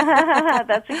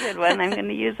 That's a good one. I'm going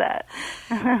to use that.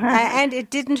 And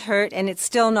it didn't hurt, and it's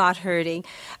still not hurting.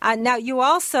 Now, you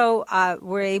also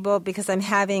were able, because I'm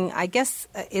having, I guess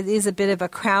it is a bit of a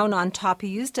crown on top. You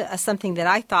used something that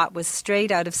I thought was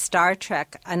straight out of Star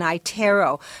Trek, an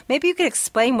iTero. Maybe you could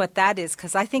explain what that is,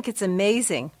 because I think it's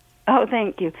amazing. Oh,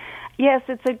 thank you. Yes,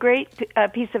 it's a great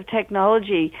piece of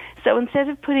technology. So instead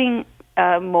of putting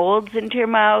molds into your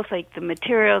mouth, like the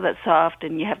material that's soft,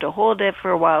 and you have to hold it for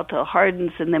a while till it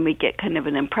hardens, and then we get kind of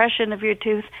an impression of your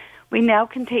tooth. We now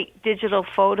can take digital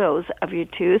photos of your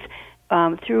tooth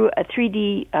through a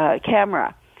 3D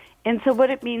camera. And so what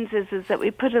it means is that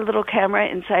we put a little camera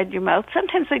inside your mouth,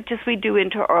 sometimes like just we do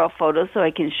intraoral photos so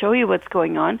I can show you what's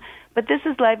going on, but this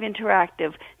is live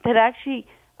interactive that actually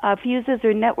fuses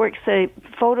or networks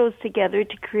photos together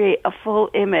to create a full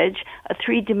image, a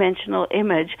three-dimensional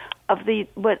image of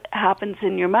what happens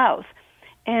in your mouth.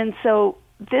 And so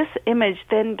this image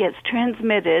then gets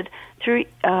transmitted through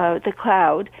the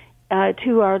cloud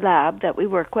to our lab that we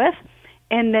work with,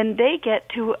 and then they get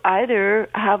to either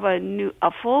have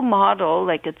a full model,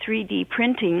 like a 3D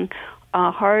printing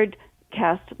hard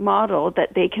cast model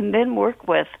that they can then work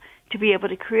with to be able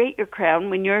to create your crown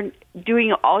when you're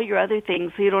doing all your other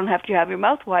things, so you don't have to have your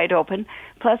mouth wide open.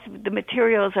 Plus, the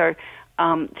materials are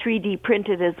 3D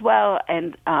printed as well,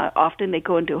 and often they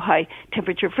go into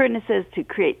high-temperature furnaces to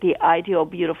create the ideal,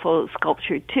 beautiful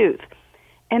sculptured tooth.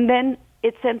 And then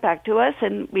it's sent back to us,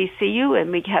 and we see you,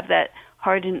 and we have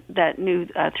that new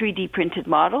 3D printed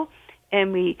model,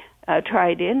 and we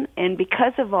try it in. And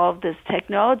because of all of this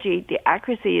technology, the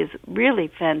accuracy is really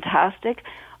fantastic.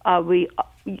 We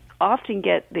often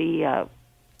get the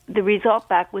result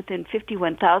back within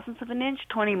 51 thousandths of an inch,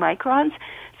 20 microns.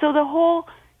 So the whole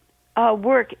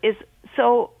work is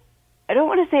so, I don't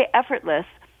want to say effortless,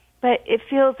 but it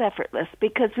feels effortless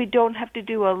because we don't have to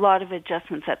do a lot of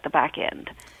adjustments at the back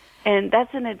end. And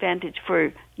that's an advantage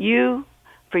for you,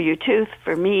 for your tooth,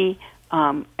 for me,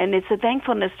 and it's a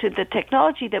thankfulness to the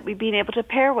technology that we've been able to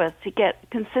pair with to get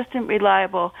consistent,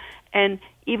 reliable, and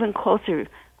even closer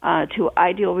to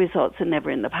ideal results than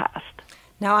ever in the past.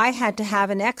 Now, I had to have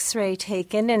an X-ray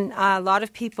taken, and a lot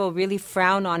of people really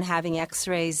frown on having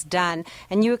X-rays done.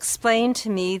 And you explained to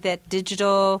me that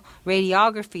digital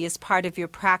radiography is part of your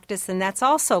practice, and that's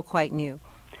also quite new.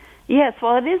 Yes,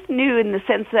 well, it is new in the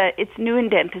sense that it's new in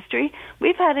dentistry.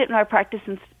 We've had it in our practice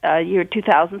since year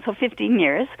 2000, so 15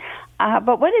 years.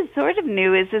 But what is sort of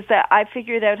new is that I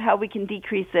figured out how we can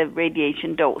decrease the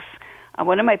radiation dose.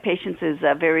 One of my patients is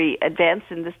very advanced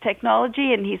in this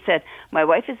technology, and he said, my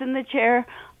wife is in the chair,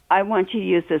 I want you to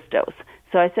use this dose.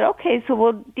 So I said, okay, so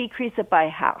we'll decrease it by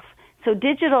half. So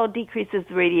digital decreases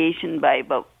the radiation by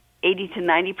about 80 to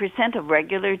 90% of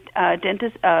regular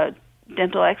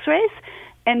dental x-rays,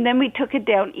 and then we took it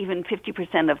down even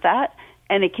 50% of that,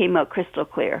 and it came out crystal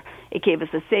clear. It gave us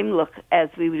the same look as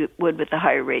we would with the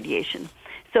higher radiation.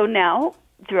 So now,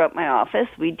 throughout my office,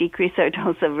 we decrease our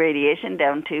dose of radiation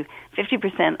down to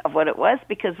 50% of what it was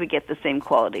because we get the same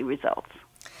quality results.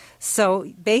 So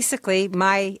basically,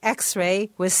 my X-ray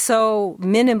was so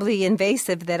minimally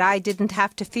invasive that I didn't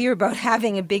have to fear about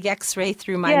having a big X-ray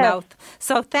through my mouth.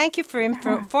 So thank you for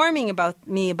informing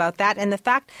me about that. And the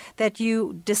fact that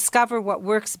you discover what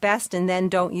works best and then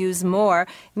don't use more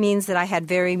means that I had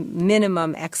very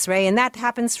minimum X-ray. And that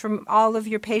happens from all of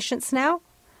your patients now?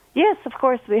 Yes, of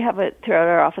course. We have it throughout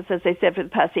our office, as I said, for the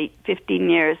past 15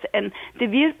 years. And the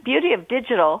beauty of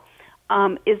digital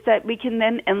is that we can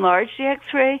then enlarge the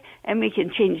X-ray and we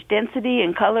can change density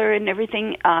and color and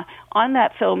everything on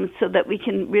that film so that we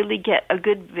can really get a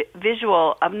good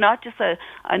visual of not just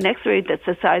an X-ray that's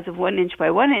the size of 1 inch by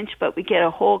 1 inch, but we get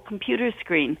a whole computer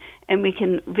screen and we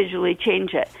can visually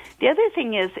change it. The other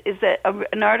thing is that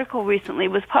an article recently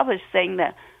was published saying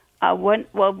that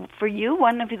for you,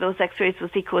 one of those X-rays was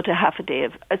equal to half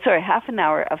an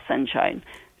hour of sunshine.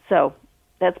 So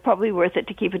that's probably worth it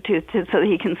to keep a tooth so that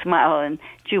you can smile and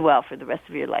chew well for the rest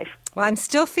of your life. Well, I'm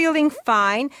still feeling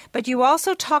fine, but you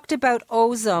also talked about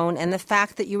ozone and the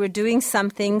fact that you were doing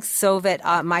something so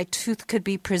that my tooth could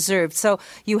be preserved. So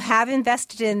you have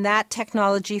invested in that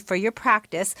technology for your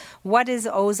practice. What is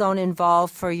ozone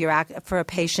involved for a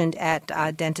patient at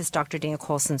dentist Dr. Dana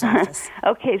Colson's office?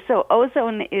 Okay, so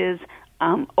ozone is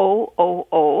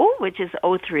OOO, which is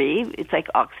O3. It's like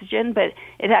oxygen, but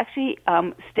it actually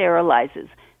sterilizes.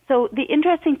 So the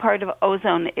interesting part of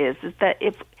ozone is that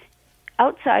if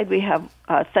outside we have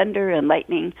thunder and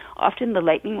lightning. Often the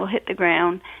lightning will hit the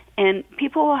ground, and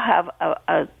people will have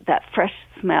that fresh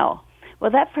smell.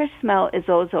 Well, that fresh smell is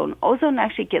ozone. Ozone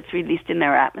actually gets released in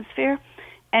our atmosphere,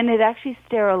 and it actually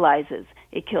sterilizes.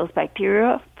 It kills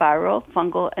bacteria, viral,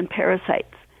 fungal, and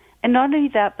parasites. And not only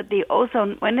that, but the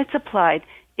ozone, when it's applied,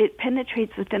 it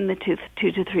penetrates within the tooth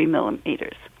 2 to 3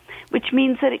 millimeters, which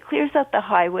means that it clears out the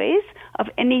highways of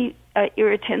any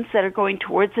irritants that are going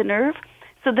towards the nerve,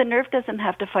 so the nerve doesn't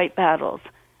have to fight battles.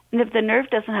 And if the nerve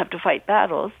doesn't have to fight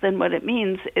battles, then what it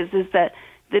means is that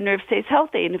the nerve stays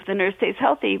healthy. And if the nerve stays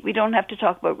healthy, we don't have to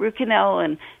talk about root canal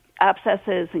and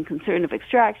abscesses and concern of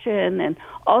extraction and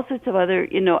all sorts of other,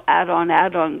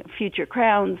 add-on future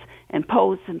crowns and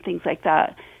posts and things like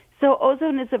that. So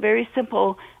ozone is a very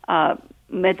simple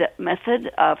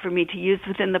method for me to use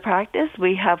within the practice.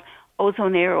 We have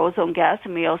ozone air, ozone gas,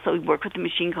 and we also work with a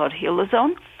machine called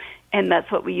Helozone. And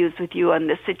that's what we use with you on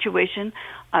this situation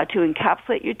to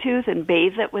encapsulate your tooth and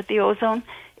bathe it with the ozone.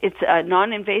 It's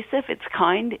non-invasive, it's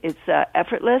kind, it's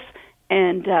effortless.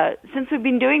 And since we've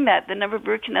been doing that, the number of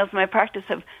root canals in my practice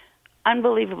have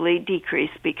unbelievably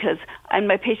decreased and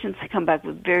my patients come back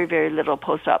with very, very little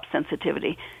post-op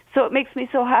sensitivity. So it makes me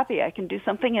so happy. I can do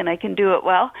something and I can do it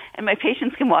well, and my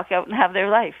patients can walk out and have their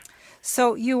life.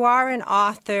 So you are an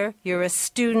author, you're a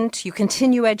student, you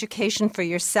continue education for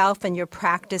yourself and your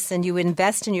practice, and you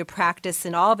invest in your practice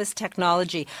in all this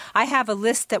technology. I have a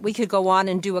list that we could go on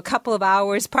and do a couple of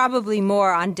hours, probably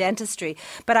more, on dentistry.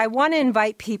 But I want to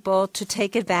invite people to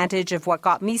take advantage of what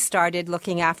got me started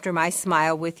looking after my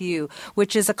smile with you,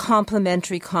 which is a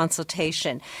complimentary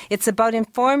consultation. It's about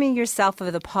informing yourself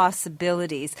of the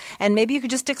possibilities. And maybe you could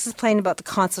just explain about the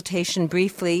consultation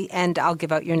briefly, and I'll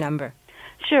give out your number.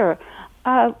 Sure.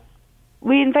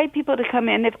 We invite people to come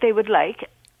in if they would like.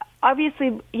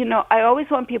 Obviously, I always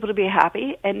want people to be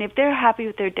happy, and if they're happy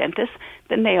with their dentist,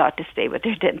 then they ought to stay with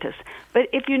their dentist. But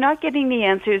if you're not getting the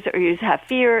answers, or you have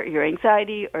fear, or your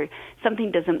anxiety, or something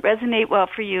doesn't resonate well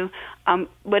for you,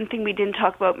 one thing we didn't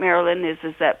talk about, Marilyn, is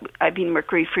that I've been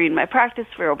mercury-free in my practice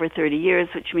for over 30 years,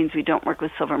 which means we don't work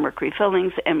with silver mercury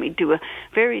fillings, and we do a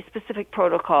very specific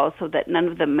protocol so that none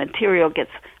of the material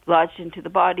gets lodged into the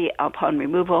body upon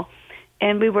removal.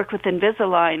 And we work with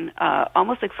Invisalign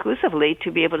almost exclusively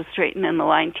to be able to straighten and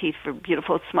align teeth for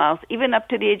beautiful smiles, even up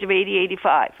to the age of 80,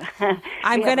 85.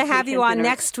 I'm going to have you on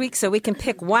next week so we can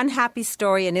pick one happy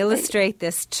story and illustrate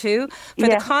this too. For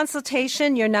the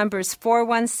consultation, your number is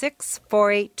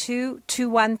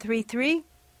 416-482-2133.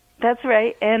 That's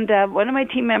right. And one of my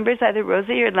team members, either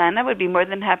Rosie or Lana, would be more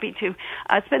than happy to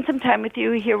spend some time with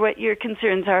you, hear what your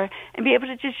concerns are, and be able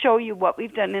to just show you what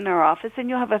we've done in our office, and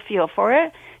you'll have a feel for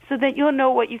it so that you'll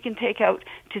know what you can take out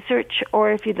to search,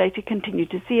 or if you'd like to continue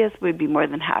to see us, we'd be more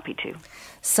than happy to.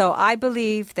 So I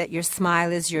believe that your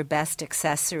smile is your best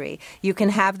accessory. You can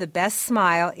have the best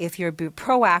smile if you're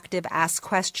proactive, ask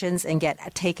questions, and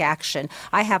take action.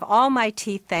 I have all my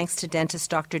teeth thanks to dentist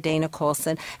Dr. Dana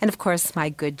Colson, and of course my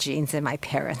good genes and my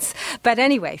parents. But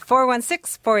anyway,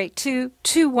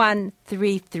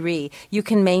 416-482-2133. You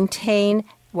can maintain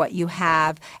what you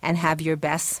have and have your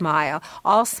best smile.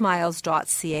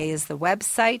 Allsmiles.ca is the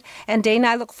website. And Dana,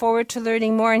 I look forward to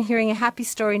learning more and hearing a happy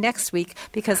story next week,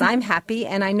 because I'm happy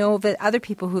and I know that other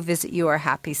people who visit you are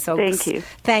happy. So thank you.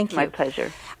 Thank you. My pleasure.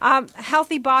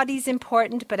 Healthy body is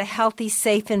important, but a healthy,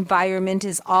 safe environment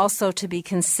is also to be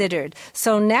considered.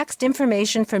 So next,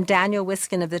 information from Daniel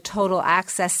Wiskin of the Total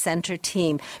Access Center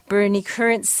team. Bernie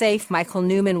Current Safe, Michael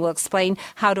Newman will explain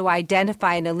how to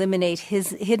identify and eliminate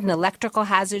hidden electrical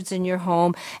hazards in your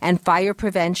home and fire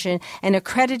prevention. An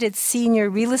accredited senior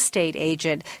real estate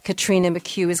agent, Katrina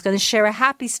McHugh, is going to share a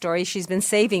happy story she's been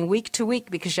saving week to week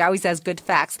because she always has good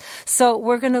facts. So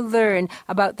we're going to learn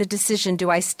about the decision, do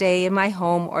I stay in my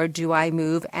home or do I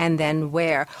move, and then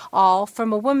where? All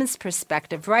from a woman's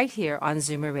perspective right here on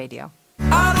Zoomer Radio.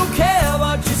 I don't care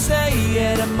what you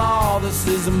say anymore, this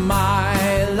is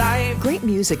my life. Great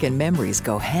music and memories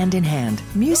go hand in hand.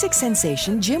 Music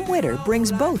sensation Jim Witter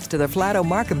brings both to the Flato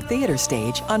Markham Theatre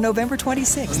stage on November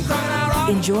 26th.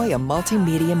 Enjoy a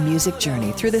multimedia music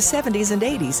journey through the 70s and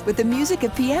 80s with the music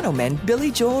of piano men Billy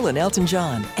Joel and Elton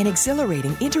John. An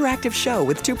exhilarating interactive show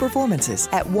with 2 performances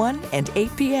at 1 and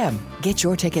 8 p.m. Get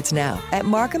your tickets now at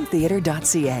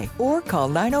markhamtheatre.ca or call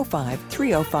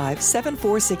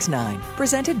 905-305-7469.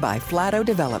 Presented by Flato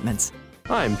Developments.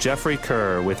 I'm Jeffrey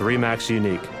Kerr with RE/MAX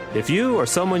Unique. If you or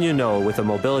someone you know with a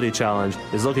mobility challenge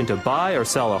is looking to buy or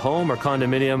sell a home or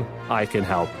condominium, I can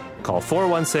help. Call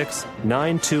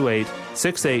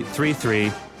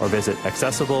 416-928-6833 or visit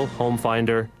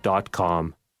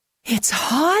accessiblehomefinder.com. It's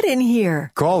hot in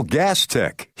here. Call Gas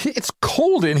Tech. It's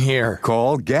cold in here.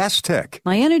 Call Gas Tech.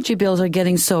 My energy bills are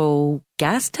getting so...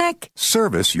 Gas Tech?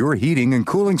 Service your heating and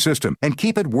cooling system and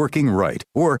keep it working right.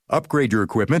 Or upgrade your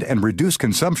equipment and reduce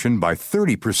consumption by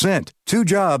 30%. 2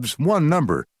 jobs, 1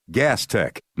 number. Gas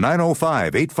Tech.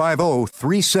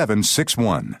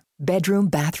 905-850-3761. Bedroom,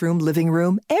 bathroom, living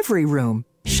room, every room.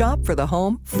 Shop for the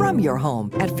home from your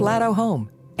home at Flatto Home.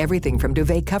 Everything from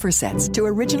duvet cover sets to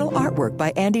original artwork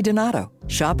by Andy Donato.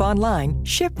 Shop online,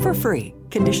 ship for free.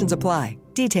 Conditions apply.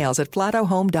 Details at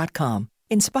flattohome.com.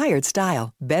 Inspired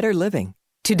style, better living.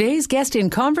 Today's guest in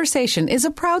conversation is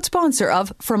a proud sponsor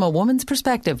of From a Woman's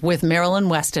Perspective with Marilyn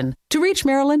Weston. To reach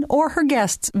Marilyn or her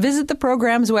guests, visit the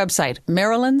program's website,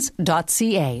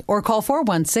 marilyns.ca, or call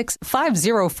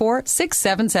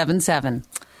 416-504-6777.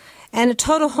 And a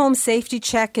total home safety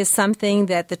check is something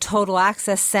that the Total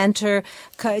Access Center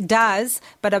does,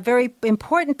 but a very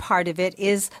important part of it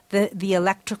is the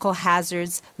electrical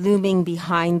hazards looming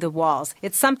behind the walls.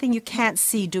 It's something you can't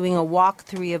see doing a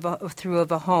walkthrough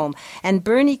of a home. And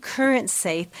Bernie Current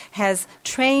Safe has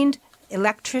trained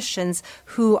electricians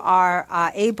who are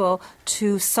able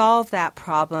to solve that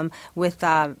problem with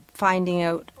finding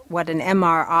out what an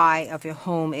MRI of your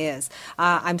home is.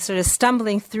 I'm sort of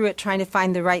stumbling through it trying to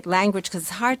find the right language because it's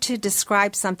hard to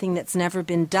describe something that's never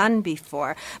been done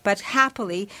before. But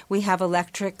happily, we have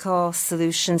electrical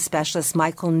solution specialist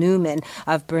Michael Newman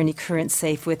of Bernie Current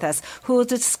Safe with us, who will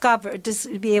be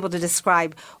able to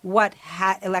describe what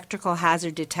electrical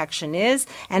hazard detection is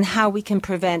and how we can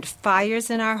prevent fires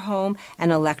in our home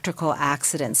and electrical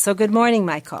accidents. So good morning,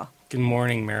 Michael. Good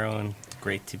morning, Marilyn.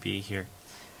 Great to be here.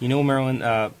 You know, Marilyn,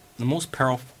 the most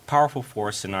powerful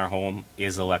force in our home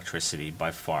is electricity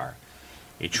by far.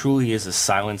 It truly is a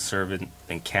silent servant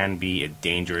and can be a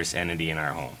dangerous entity in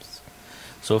our homes.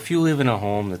 So if you live in a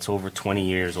home that's over 20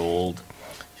 years old,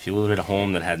 if you live in a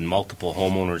home that had multiple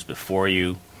homeowners before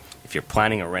you, if you're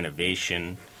planning a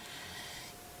renovation,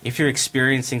 if you're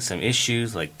experiencing some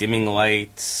issues like dimming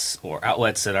lights or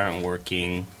outlets that aren't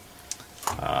working,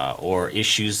 or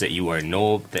issues that you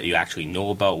actually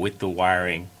know about with the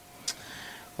wiring,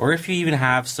 or if you even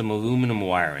have some aluminum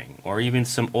wiring or even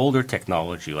some older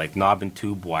technology like knob and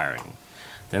tube wiring,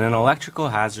 then an electrical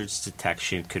hazards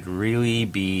detection could really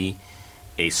be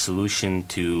a solution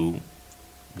to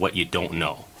what you don't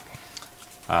know.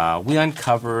 We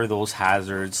uncover those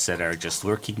hazards that are just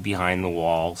lurking behind the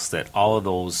walls, that all of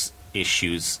those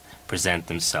issues present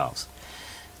themselves.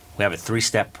 We have a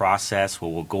 3-step process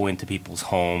where we'll go into people's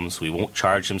homes. We won't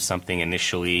charge them something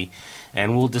initially,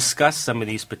 and we'll discuss some of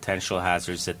these potential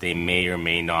hazards that they may or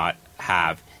may not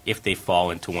have if they fall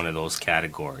into one of those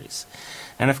categories.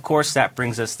 And of course, that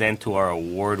brings us then to our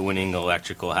award-winning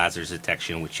electrical hazards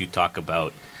detection, which you talk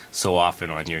about so often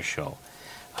on your show.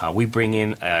 We bring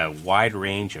in a wide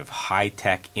range of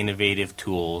high-tech, innovative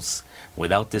tools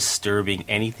without disturbing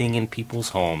anything in people's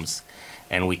homes,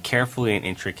 and we carefully and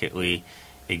intricately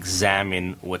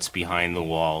examine what's behind the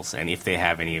walls and if they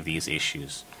have any of these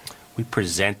issues. We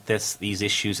present these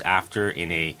issues after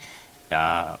in a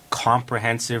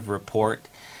comprehensive report,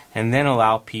 and then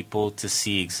allow people to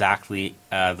see exactly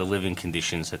the living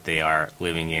conditions that they are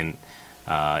living in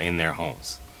their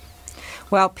homes.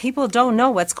 Well, people don't know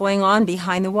what's going on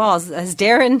behind the walls. As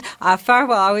Darren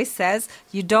Farwell always says,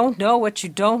 you don't know what you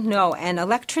don't know. And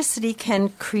electricity can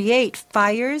create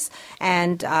fires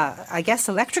and, I guess,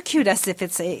 electrocute us if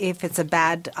it's a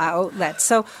bad outlet.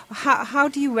 So how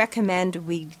do you recommend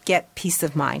we get peace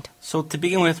of mind? So to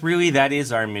begin with, really, that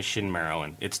is our mission,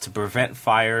 Marilyn. It's to prevent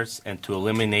fires and to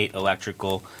eliminate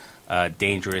electrical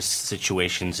dangerous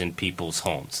situations in people's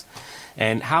homes.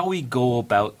 And how we go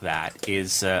about that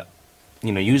is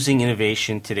using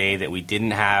innovation today that we didn't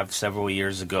have several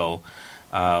years ago.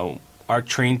 Our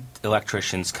trained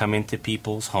electricians come into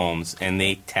people's homes and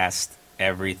they test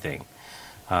everything.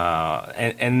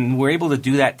 And we're able to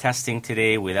do that testing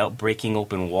today without breaking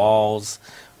open walls,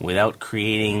 without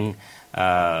creating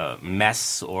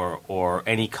mess or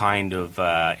any kind of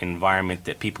environment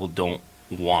that people don't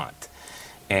want.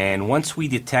 And once we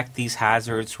detect these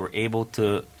hazards, we're able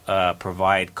to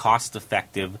provide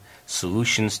cost-effective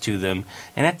solutions to them.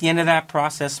 And at the end of that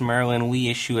process, Marilyn, we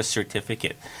issue a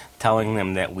certificate telling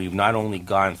them that we've not only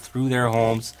gone through their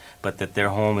homes, but that their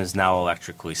home is now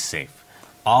electrically safe.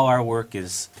 All our work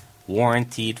is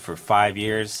warranted for 5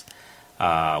 years.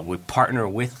 We partner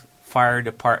with fire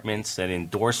departments that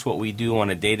endorse what we do on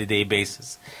a day-to-day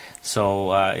basis.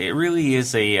 So it really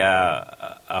is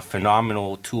a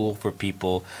phenomenal tool for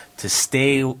people to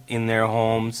stay in their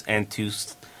homes and to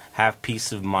have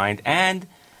peace of mind. And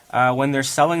when they're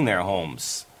selling their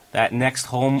homes, that next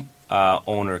home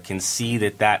owner can see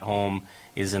that home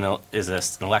is an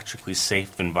electrically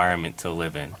safe environment to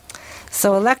live in.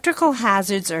 So electrical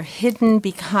hazards are hidden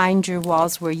behind your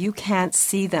walls where you can't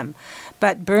see them.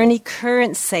 But Bernie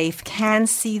Current Safe can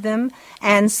see them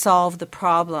and solve the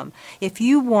problem. If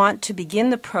you want to begin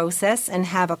the process and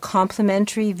have a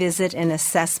complimentary visit and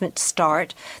assessment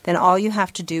start, then all you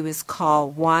have to do is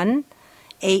call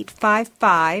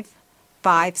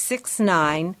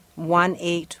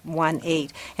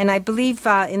 1-855-569-1818. And I believe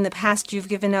in the past you've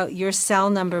given out your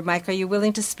cell number. Mike, are you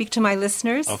willing to speak to my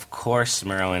listeners? Of course,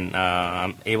 Marilyn.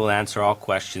 I'm able to answer all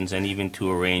questions and even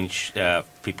to arrange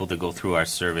people to go through our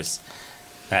service.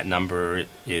 That number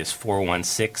is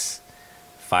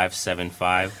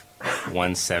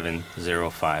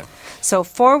 416-575-1705. So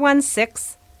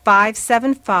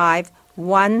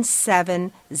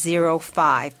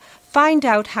 416-575-1705. Find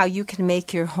out how you can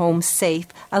make your home safe,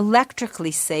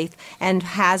 electrically safe, and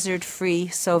hazard-free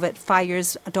so that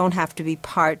fires don't have to be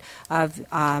part of,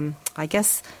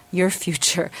 your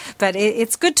future. But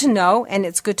it's good to know, and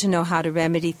it's good to know how to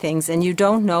remedy things, and you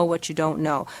don't know what you don't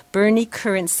know. Bernie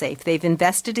Current Safe, they've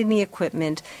invested in the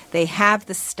equipment, they have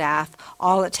the staff,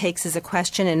 all it takes is a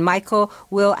question, and Michael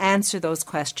will answer those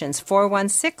questions.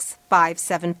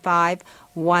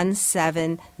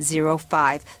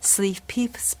 416-575-1705. Sleep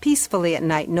peacefully at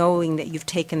night knowing that you've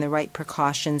taken the right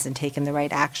precautions and taken the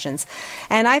right actions.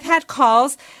 And I've had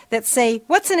calls that say,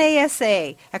 what's an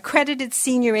ASA? Accredited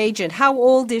Senior Agent. How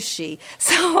old is she?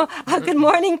 So, good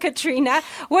morning, Katrina.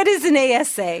 What is an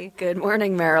ASA? Good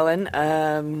morning, Marilyn.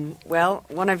 Well,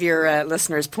 one of your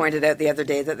listeners pointed out the other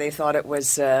day that they thought it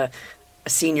was a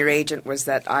senior agent was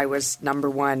that I was number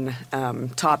one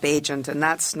top agent, and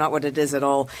that's not what it is at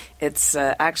all. It's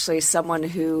actually someone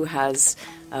who has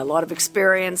a lot of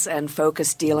experience and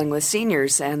focus dealing with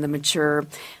seniors and the mature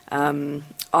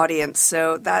audience.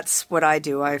 So that's what I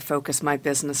do. I focus my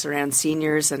business around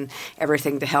seniors and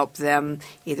everything to help them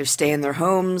either stay in their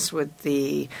homes with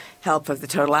the help of the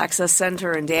Total Access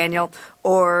Centre and Daniel,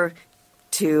 or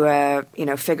to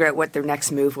figure out what their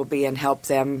next move will be and help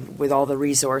them with all the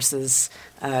resources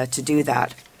to do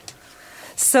that.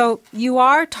 So you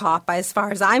are top as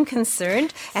far as I'm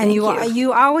concerned, and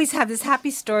you always have this happy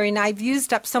story, and I've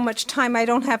used up so much time, I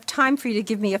don't have time for you to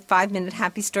give me a 5-minute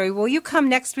happy story. Will you come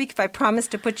next week if I promise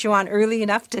to put you on early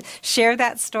enough to share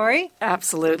that story?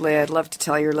 Absolutely. I'd love to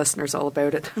tell your listeners all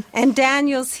about it. And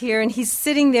Daniel's here, and he's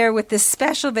sitting there with this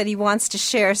special that he wants to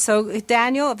share. So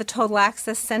Daniel of the Total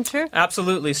Access Centre?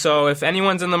 Absolutely. So if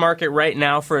anyone's in the market right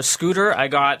now for a scooter, I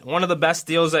got one of the best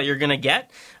deals that you're going to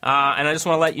get. And I just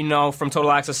want to let you know from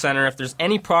Total Access Centre, if there's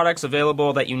any products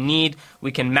available that you need,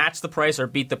 we can match the price or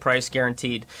beat the price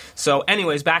guaranteed. So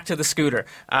anyways, back to the scooter.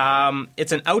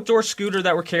 It's an outdoor scooter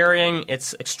that we're carrying.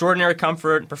 It's extraordinary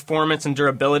comfort, performance, and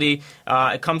durability.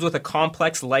 It comes with a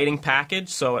complex lighting package.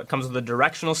 So it comes with the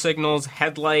directional signals,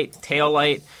 headlight, tail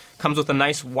light. Comes with a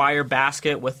nice wire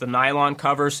basket with the nylon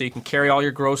cover so you can carry all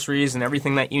your groceries and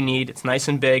everything that you need. It's nice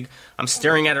and big. I'm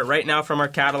staring at it right now from our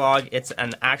catalog. It's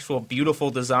an actual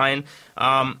beautiful design.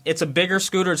 It's a bigger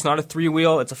scooter. It's not a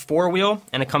 3-wheel. It's a 4-wheel,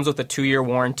 and it comes with a 2-year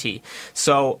warranty.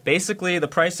 So basically the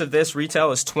price of this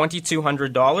retail is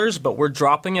 $2,200, but we're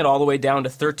dropping it all the way down to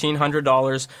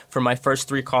 $1,300 for my first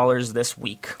 3 callers this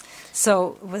week.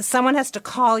 So someone has to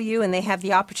call you, and they have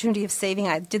the opportunity of saving,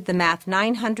 I did the math,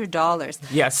 $900.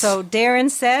 Yes. So Darren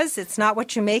says it's not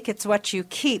what you make, it's what you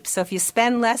keep. So if you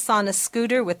spend less on a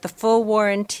scooter with the full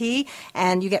warranty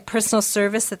and you get personal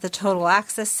service at the Total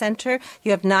Access Centre,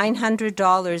 you have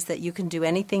 $900 that you can do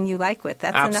anything you like with.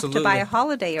 That's Absolutely. enough to buy a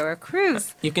holiday or a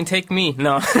cruise. You can take me.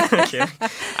 No. Okay.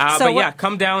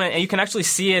 Come down, and you can actually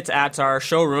see it at our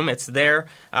showroom. It's there.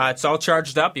 It's all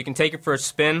charged up. You can take it for a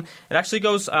spin. It actually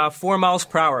goes 4 miles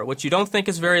per hour, which you don't think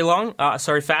is very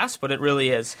fast, but it really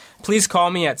is. Please call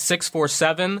me at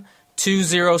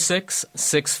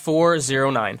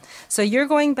 647-206-6409. So you're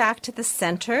going back to the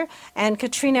center, and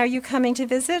Katrina, are you coming to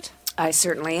visit? I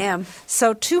certainly am.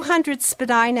 So 200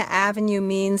 Spadina Avenue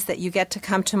means that you get to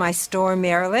come to my store,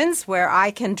 Marilyn's, where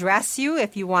I can dress you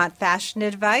if you want fashion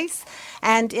advice.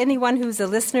 And anyone who's a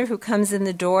listener who comes in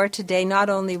the door today not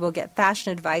only will get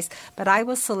fashion advice, but I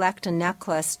will select a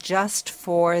necklace just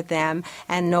for them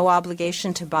and no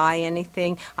obligation to buy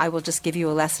anything. I will just give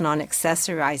you a lesson on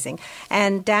accessorizing.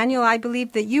 And Daniel, I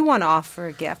believe that you want to offer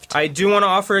a gift. I do want to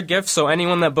offer a gift, so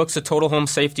anyone that books a Total Home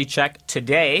Safety Check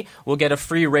today will get a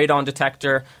free radon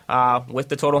detector with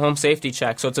the Total Home Safety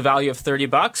Check. So it's a value of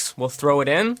 $30. We'll throw it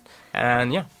in,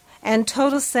 and yeah. And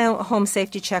Total Home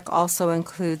Safety Check also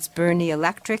includes Bernie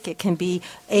Electric. It can be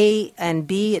A and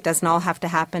B. It doesn't all have to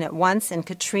happen at once. And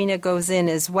Katrina goes in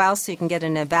as well, so you can get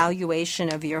an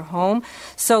evaluation of your home.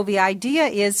 So the idea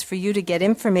is for you to get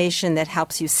information that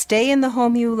helps you stay in the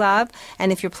home you love,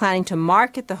 and if you're planning to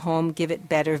market the home, give it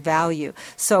better value.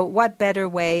 So what better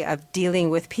way of dealing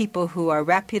with people who are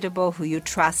reputable, who you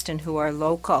trust, and who are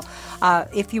local?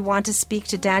 If you want to speak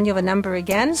to Daniel, the number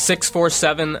again?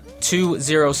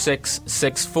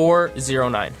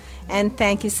 647-206-6409. And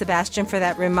thank you, Sebastian, for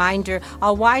that reminder.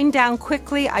 I'll wind down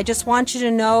quickly. I just want you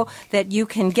to know that you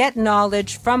can get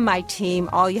knowledge from my team.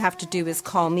 All you have to do is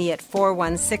call me at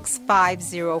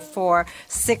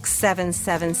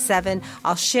 416-504-6777.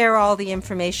 I'll share all the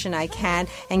information I can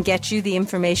and get you the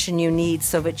information you need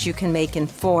so that you can make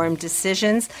informed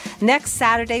decisions. Next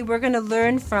Saturday, we're going to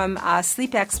learn from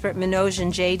sleep expert Manoj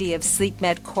and JD of Sleep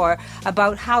Medcore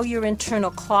about how your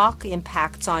internal clock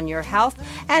impacts on your health.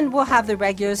 And we'll have the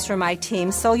regulars from my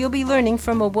team, so you'll be learning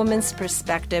from a woman's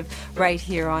perspective right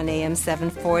here on AM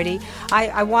 740.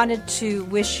 I wanted to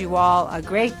wish you all a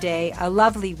great day, a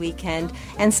lovely weekend,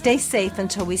 and stay safe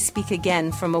until we speak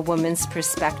again from a woman's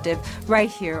perspective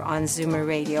right here on Zoomer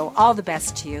Radio. All the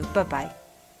best to you. Bye-bye.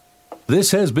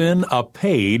 This has been a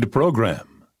paid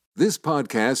program. This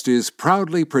podcast is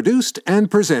proudly produced and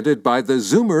presented by the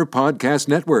Zoomer Podcast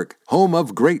Network, home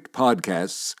of great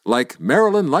podcasts like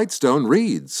Marilyn Lightstone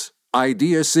Reads,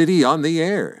 Idea City on the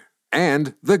Air,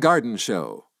 and The Garden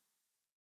Show.